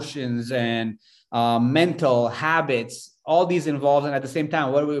emotions and mental habits, all these involved. And at the same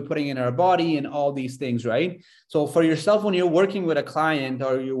time, what are we putting in our body and all these things, right? So for yourself, when you're working with a client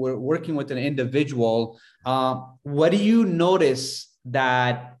or you were working with an individual, what do you notice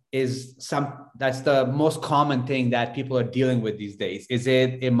that's the most common thing that people are dealing with these days? Is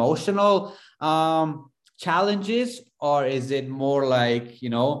it emotional challenges, or is it more like,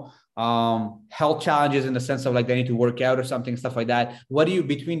 health challenges in the sense of like they need to work out or something, stuff like that?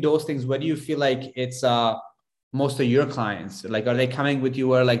 Between those things, what do you feel like it's most of your clients? Like, are they coming with you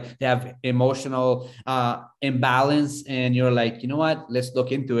where like they have emotional imbalance and you're like, you know what, let's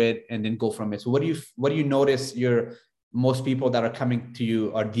look into it and then go from it? So what do you notice most people that are coming to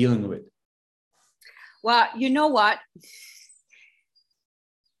you are dealing with? Well, you know what?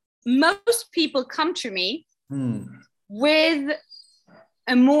 Most people come to me with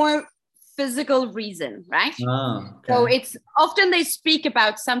a more physical reason, right? Okay. So it's often they speak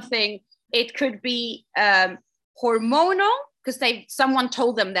about something. It could be hormonal, because someone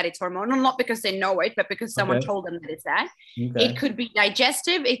told them that it's hormonal, not because they know it, but because someone told them that it's that. Okay. It could be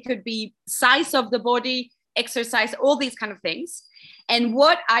digestive. It could be size of the body, exercise, all these kind of things. And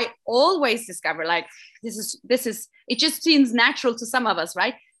what I always discover, like this is, it just seems natural to some of us,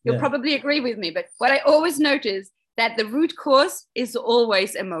 right? You'll probably agree with me, but what I always notice that the root cause is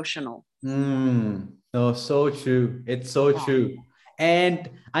always emotional. No, so true. It's so true. And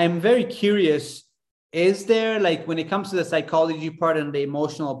I'm very curious, is there, like, when it comes to the psychology part and the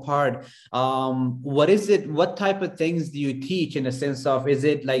emotional part, what type of things do you teach, in a sense of, is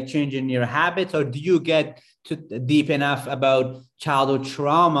it like changing your habits, or do you get to deep enough about childhood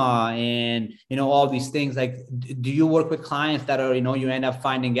trauma and, all these things? Like, do you work with clients that are, you end up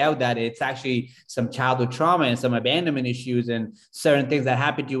finding out that it's actually some childhood trauma and some abandonment issues and certain things that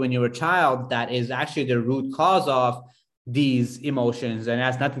happened to you when you were a child that is actually the root cause of these emotions, and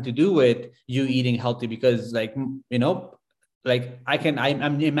has nothing to do with you eating healthy? Because like, I'm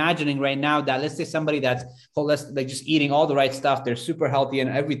imagining right now that, let's say somebody that's like just eating all the right stuff, they're super healthy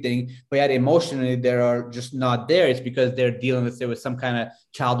and everything, but yet emotionally they're just not there. It's because they're dealing with some kind of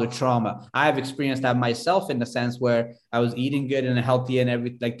childhood trauma. I've experienced that myself, in the sense where I was eating good and healthy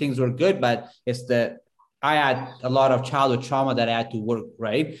and like things were good, but it's that I had a lot of childhood trauma that I had to work,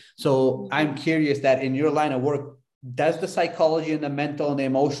 right? So I'm curious that in your line of work, does the psychology and the mental and the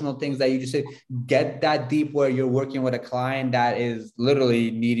emotional things that you just said get that deep, where you're working with a client that is literally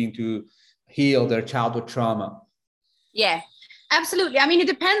needing to heal their childhood trauma? Yeah, absolutely. I mean, it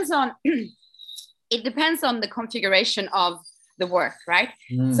depends on the configuration of the work, right?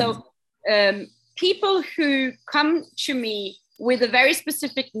 So people who come to me with a very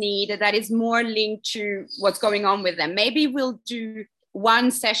specific need that is more linked to what's going on with them, maybe we'll do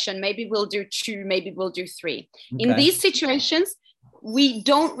one session, maybe we'll do two, maybe we'll do three. Okay. In these situations, we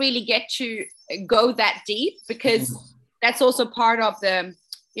don't really get to go that deep, because that's also part of the,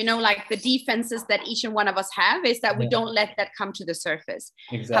 like the defenses that each and one of us have, is that we don't let that come to the surface.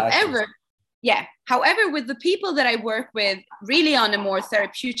 Exactly. However, with the people that I work with really on a more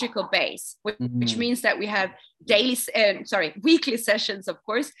therapeutical base, which means that we have weekly sessions, of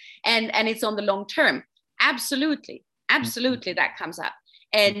course, and it's on the long term. Absolutely that comes up.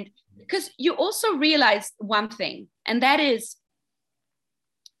 And because you also realize one thing, and that is,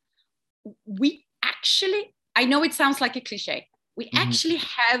 we actually, I know it sounds like a cliche, we actually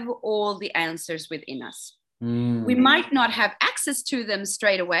have all the answers within us. We might not have access to them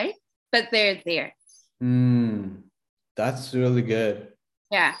straight away, but they're there. That's really good.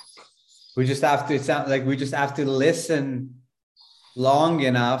 Yeah. It sounds like we just have to listen long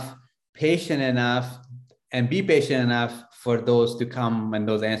enough, patient enough, and be patient enough for those to come and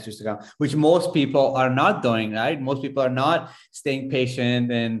those answers to come, which most people are not doing, right? Most people are not staying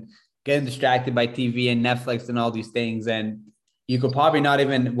patient and getting distracted by TV and Netflix and all these things. And you could probably not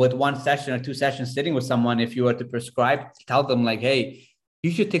even, with one session or two sessions sitting with someone, if you were to tell them like, hey,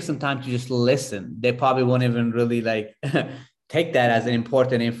 you should take some time to just listen. They probably won't even really like take that as an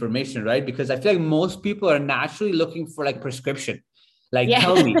important information, right? Because I feel like most people are naturally looking for like prescription. Like,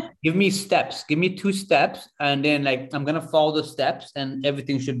 tell me, give me steps, give me 2 steps, and then like I'm gonna follow the steps and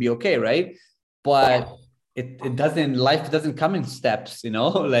everything should be okay, right? But it doesn't, life doesn't come in steps,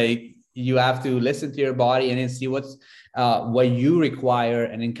 like you have to listen to your body and then see what you require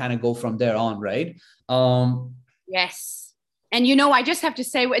and then kind of go from there on, right? Yes. And I just have to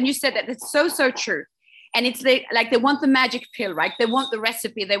say, when you said that, it's so, so true. And it's like they want the magic pill, right? They want the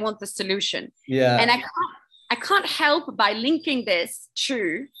recipe, they want the solution. Yeah. And I can't help by linking this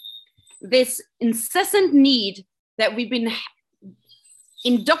to this incessant need that we've been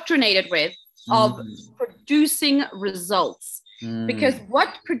indoctrinated with of producing results. Because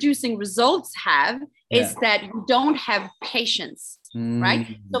what producing results have is that we don't have patience,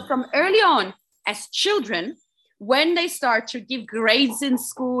 right? So from early on, as children, when they start to give grades in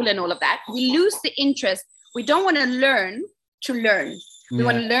school and all of that, we lose the interest. We don't want to learn to learn. We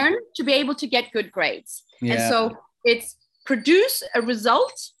want to learn to be able to get good grades. Yeah. And so it's produce a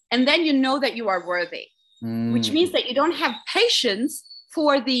result, and then you know that you are worthy, which means that you don't have patience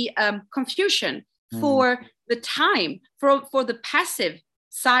for the confusion, for the time, for the passive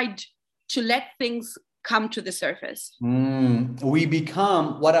side to let things come to the surface. We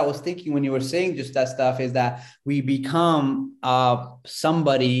become, what I was thinking when you were saying just that stuff is that we become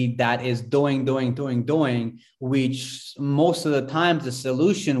somebody that is doing, which most of the times the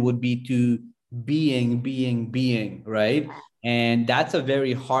solution would be to being, right? And that's a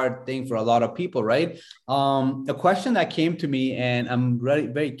very hard thing for a lot of people, right? A question that came to me and I'm really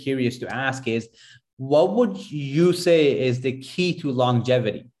very curious to ask is, what would you say is the key to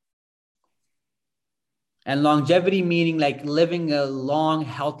longevity? And longevity meaning like living a long,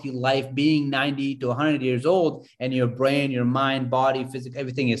 healthy life, being 90 to 100 years old, and your brain, your mind, body, physics,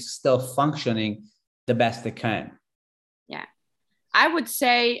 everything is still functioning the best it can. Yeah. I would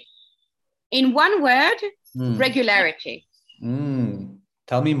say in one word, regularity.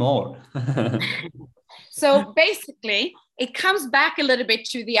 Tell me more. So basically, it comes back a little bit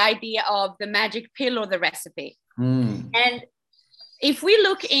to the idea of the magic pill or the recipe. And if we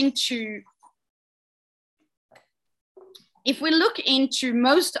look into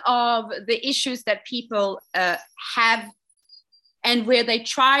most of the issues that people have, and where they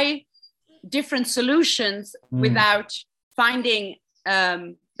try different solutions without finding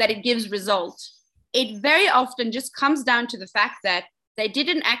that it gives results, it very often just comes down to the fact that they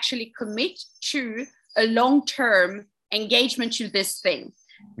didn't actually commit to a long-term engagement to this thing.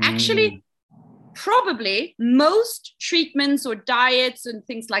 Actually, probably most treatments or diets and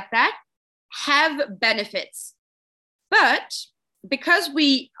things like that have benefits. But because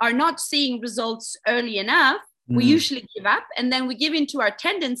we are not seeing results early enough, we usually give up, and then we give into our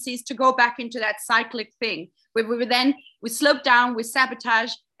tendencies to go back into that cyclic thing where we slope down, we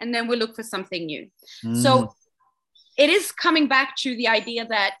sabotage, and then we look for something new. So it is coming back to the idea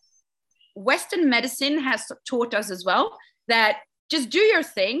that Western medicine has taught us as well that just do your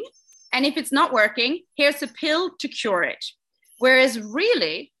thing, and if it's not working, here's a pill to cure it. Whereas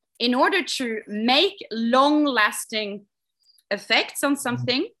really, in order to make long-lasting effects on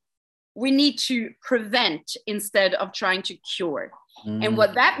something, we need to prevent instead of trying to cure. And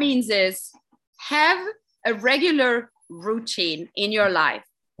what that means is have a regular routine in your life,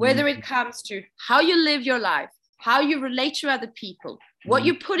 whether it comes to how you live your life, how you relate to other people, what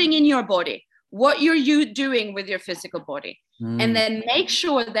you're putting in your body, what you're doing with your physical body. And then make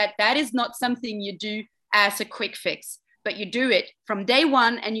sure that that is not something you do as a quick fix, but you do it from day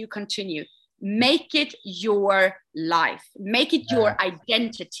one and you continue. Make it your life. Make it your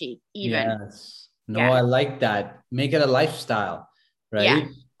identity even. Yes. No, I like that. Make it a lifestyle, right?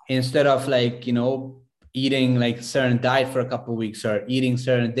 Instead of like, eating like certain diet for a couple of weeks or eating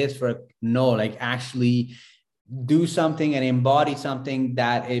certain this like actually do something and embody something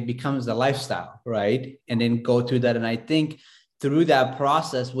that it becomes a lifestyle, right? And then go through that. And I think through that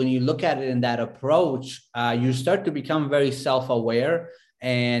process, when you look at it in that approach, you start to become very self-aware.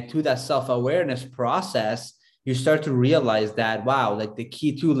 And through that self-awareness process, you start to realize that, wow, like the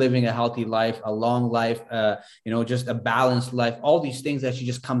key to living a healthy life, a long life, just a balanced life, all these things actually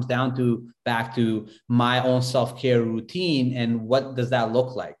just comes down to back to my own self-care routine. And what does that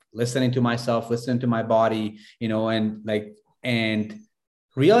look like? Listening to myself, listening to my body, and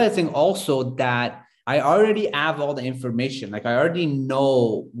realizing also that I already have all the information. Like I already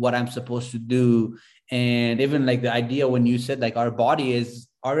know what I'm supposed to do. And even like the idea when you said like our body is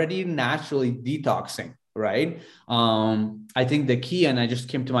already naturally detoxing, right? I think the key, and I just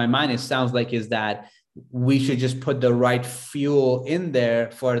came to my mind, it sounds like is that we should just put the right fuel in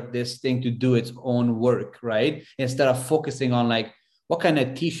there for this thing to do its own work, right? Instead of focusing on like, what kind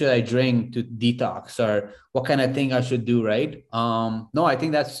of tea should I drink to detox, or what kind of thing I should do, right? No, I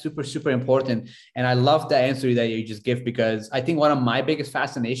think that's super, super important. And I love the answer that you just give, because I think one of my biggest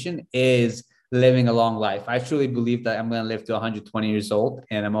fascination is living a long life. I truly believe that I'm going to live to 120 years old,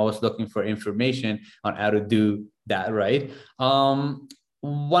 and I'm always looking for information on how to do that, right?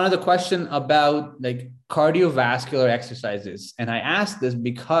 One other question about like cardiovascular exercises. And I ask this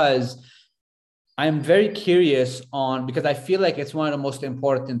because I'm very curious on, because I feel like it's one of the most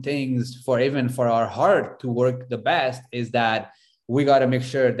important things for even for our heart to work the best, is that we got to make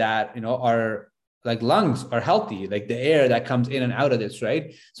sure that, our like lungs are healthy, like the air that comes in and out of this,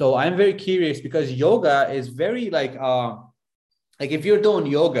 right? So I'm very curious, because yoga is very like if you're doing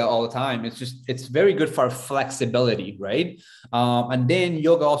yoga all the time, it's very good for flexibility, right? And then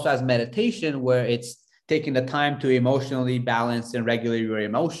yoga also has meditation, where it's taking the time to emotionally balance and regulate your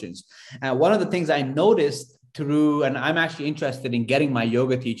emotions. And one of the things I noticed through, and I'm actually interested in getting my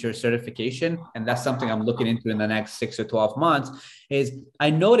yoga teacher certification, and that's something I'm looking into in the next 6 or 12 months, is I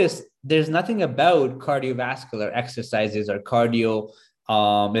noticed there's nothing about cardiovascular exercises or cardio,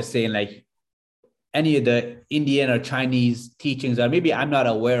 let's say in like any of the Indian or Chinese teachings, or maybe I'm not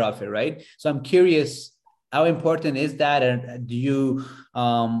aware of it, right? So I'm curious, how important is that? And do you,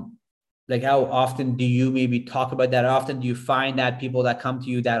 like how often do you maybe talk about that? How often do you find that people that come to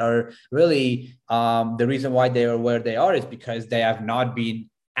you that are really, the reason why they are where they are is because they have not been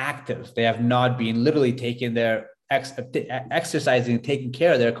active. They have not been literally taking their exercising, taking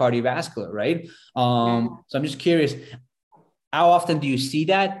care of their cardiovascular, right? So I'm just curious, how often do you see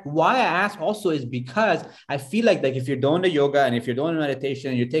that? Why I ask also is because I feel like if you're doing the yoga and if you're doing meditation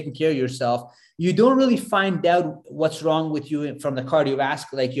and you're taking care of yourself, you don't really find out what's wrong with you from the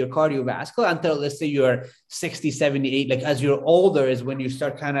cardiovascular, like your cardiovascular, until let's say you're 60, 78. Like as you're older is when you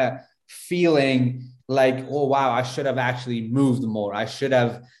start kind of feeling like, oh, wow, I should have actually moved more. I should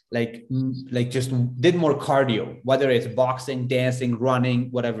have like just did more cardio, whether it's boxing, dancing, running,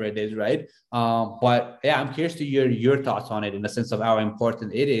 whatever it is, right? But yeah, I'm curious to hear your thoughts on it, in the sense of how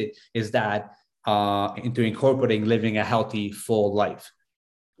important it is that into incorporating living a healthy, full life.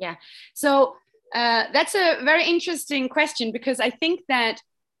 Yeah. So that's a very interesting question, because I think that,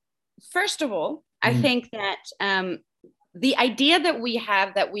 first of all, I think that the idea that we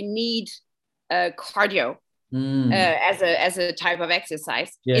have that we need cardio as a type of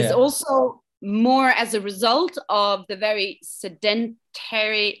exercise is also more as a result of the very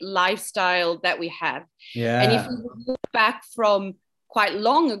sedentary lifestyle that we have. Yeah. And if we look back from quite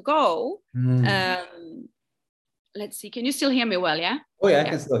long ago, let's see, can you still hear me well? Yeah. Oh yeah, I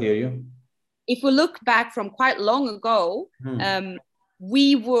can still hear you. If we look back from quite long ago,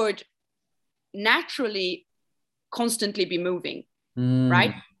 we would naturally constantly be moving,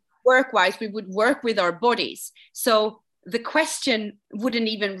 right? Work-wise, we would work with our bodies. So the question wouldn't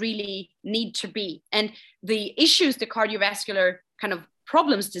even really need to be. And the issues, the cardiovascular kind of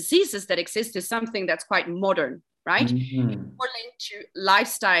problems, diseases that exist is something that's quite modern, right? More linked to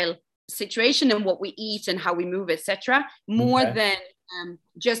lifestyle situation and what we eat and how we move, etc., more than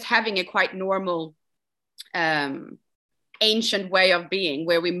just having a quite normal ancient way of being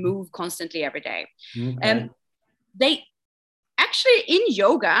where we move constantly every day. They actually, in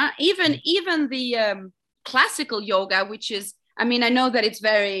yoga, even the classical yoga, which is, I mean, I know that it's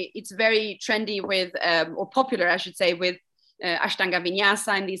very trendy with or popular, I should say, with Ashtanga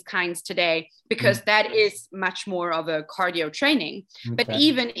Vinyasa and these kinds today, because that is much more of a cardio training. But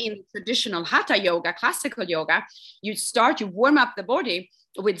even in traditional Hatha yoga, classical yoga, you warm up the body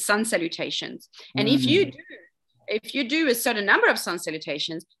with sun salutations. And if you do a certain number of sun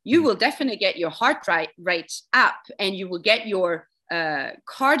salutations, you will definitely get your heart rate up, and you will get your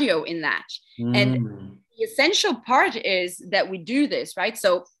cardio in that. And the essential part is that we do this, right?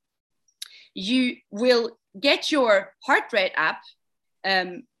 So you will get your heart rate up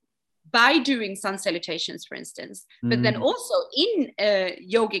by doing sun salutations, for instance. But then also in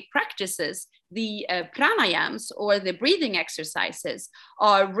yogic practices, the pranayams or the breathing exercises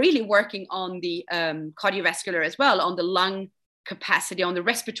are really working on the cardiovascular as well, on the lung capacity, on the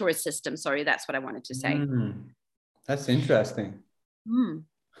respiratory system. Sorry, that's what I wanted to say. That's interesting.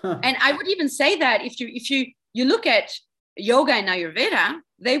 Huh. And I would even say that if you look at yoga and Ayurveda,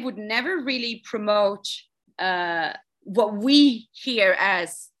 they would never really promote what we hear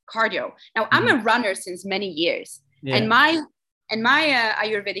as cardio. Now, I'm a runner since many years, and my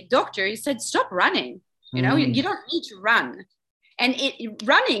Ayurvedic doctor, he said, stop running. You know, you don't need to run. And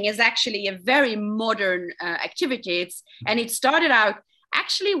running is actually a very modern activity. It started out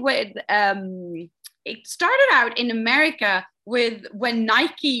actually with it started out in America with when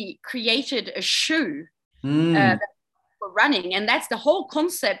Nike created a shoe for running. And that's the whole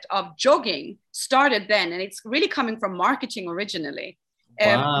concept of jogging started then. And it's really coming from marketing originally.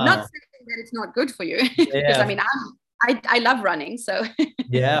 Wow. Not saying that it's not good for you, because I mean, I love running. So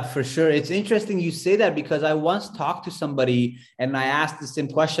yeah, for sure. It's interesting you say that, because I once talked to somebody and I asked the same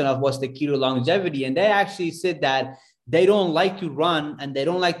question of what's the key to longevity. And they actually said that they don't like to run and they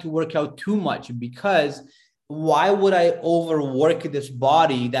don't like to work out too much, because why would I overwork this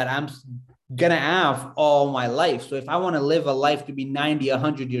body that I'm gonna have all my life? So if I want to live a life to be 90,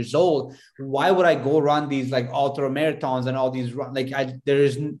 100 years old, why would I go run these like ultra marathons and all these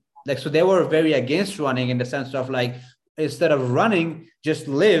so they were very against running, in the sense of like, instead of running, just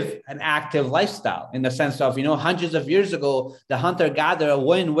live an active lifestyle, in the sense of, hundreds of years ago, the hunter gatherer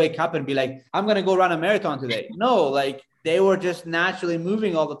wouldn't wake up and be like, I'm going to go run a marathon today. No, like they were just naturally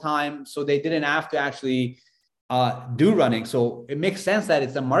moving all the time. So they didn't have to actually do running. So it makes sense that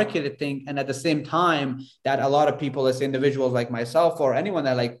it's a marketed thing. And at the same time, that a lot of people, as individuals like myself or anyone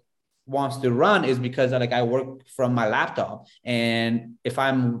that like wants to run, is because like I work from my laptop, and if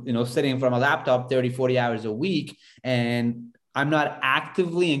I'm sitting from a laptop 30, 40 hours a week, and I'm not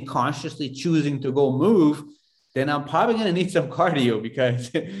actively and consciously choosing to go move, then I'm probably going to need some cardio,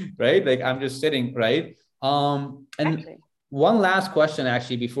 because right, like I'm just sitting, right? And exactly. One last question,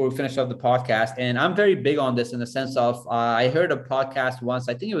 actually, before we finish up the podcast, and I'm very big on this in the sense of I heard a podcast once,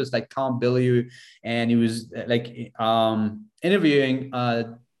 I think it was like Tom Bilyeu, and he was like interviewing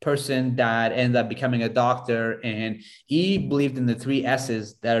person that ended up becoming a doctor, and he believed in the 3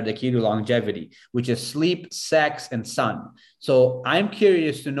 S's that are the key to longevity, which is sleep, sex, and sun. So I'm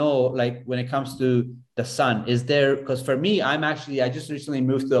curious to know, like, when it comes to the sun, is there, because for me, I just recently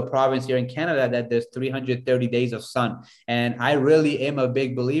moved to a province here in Canada that there's 330 days of sun. And I really am a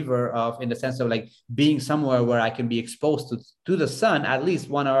big believer of, in the sense of like being somewhere where I can be exposed to the sun at least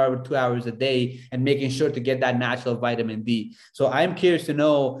 1 hour, 2 hours a day, and making sure to get that natural vitamin D. So I'm curious to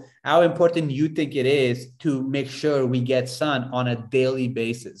know how important you think it is to make sure we get sun on a daily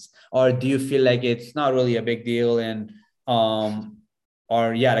basis, or do you feel like it's not really a big deal? And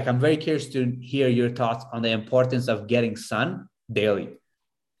like I'm very curious to hear your thoughts on the importance of getting sun daily.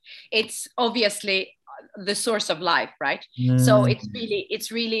 It's obviously the source of life, right? So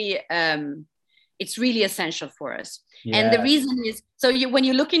it's really essential for us. Yeah. And the reason is, when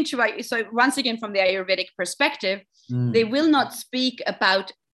you look into it, so once again, from the Ayurvedic perspective, they will not speak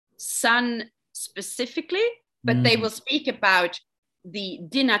about sun specifically, but they will speak about the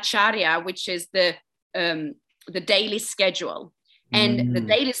dinacharya, which is the daily schedule. And the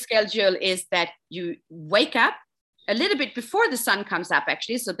daily schedule is that you wake up a little bit before the sun comes up,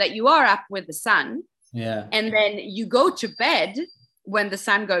 actually, so that you are up with the sun. Yeah. And then you go to bed when the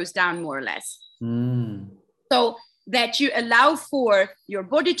sun goes down, more or less. So that you allow for your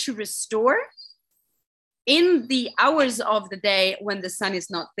body to restore in the hours of the day when the sun is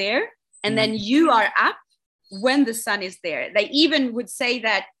not there. And then you are up when the sun is there. They even would say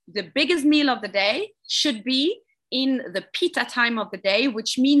that the biggest meal of the day should be in the Pitta time of the day,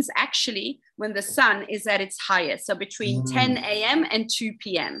 which means actually when the sun is at its highest. So between 10 a.m. and 2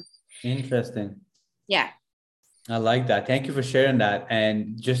 p.m. Interesting. Yeah. I like that. Thank you for sharing that.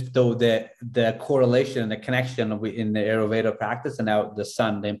 And just though the correlation and the connection in the Ayurveda practice, and now the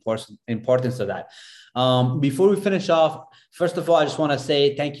sun, the importance of that. Before we finish off, first of all, I just want to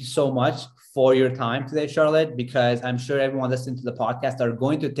say thank you so much for your time today, Charlotte, because I'm sure everyone listening to the podcast are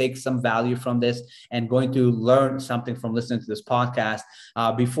going to take some value from this and going to learn something from listening to this podcast.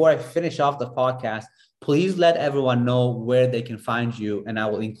 Before I finish off the podcast, please let everyone know where they can find you, and I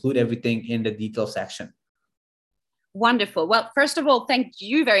will include everything in the detail section. Wonderful. Well, first of all, thank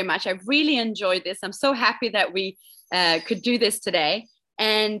you very much. I really enjoyed this. I'm so happy that we could do this today.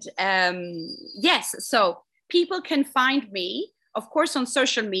 And yes, so people can find me, of course, on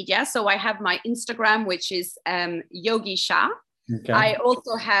social media. So I have my Instagram, which is Yogi Shah. Okay. I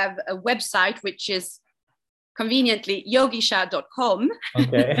also have a website, which is conveniently yogishah.com.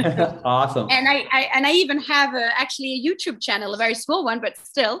 Okay, awesome. And I even have actually a YouTube channel, a very small one, but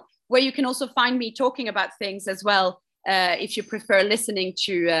still, where you can also find me talking about things as well, if you prefer listening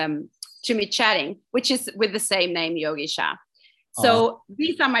to me chatting, which is with the same name, Yogi Shah. So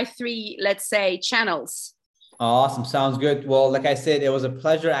these are my 3, let's say, channels. Awesome. Sounds good. Well, like I said, it was a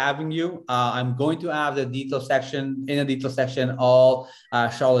pleasure having you. I'm going to have the detail section, all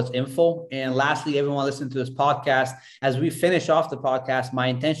Charlotte's info. And lastly, everyone listening to this podcast, as we finish off the podcast, my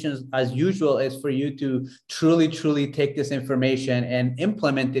intention, as usual, is for you to truly, truly take this information and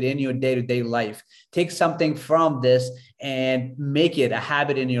implement it in your day-to-day life. Take something from this and make it a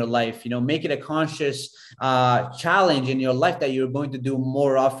habit in your life. Make it a conscious challenge in your life that you're going to do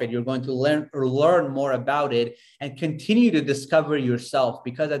more of it. You're going to learn more about it. it and continue to discover yourself,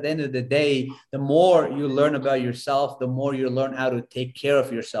 because at the end of the day, the more you learn about yourself, the more you learn how to take care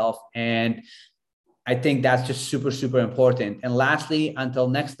of yourself. And I think that's just super, super important. And lastly, until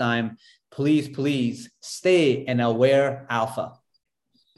next time, please stay an aware alpha.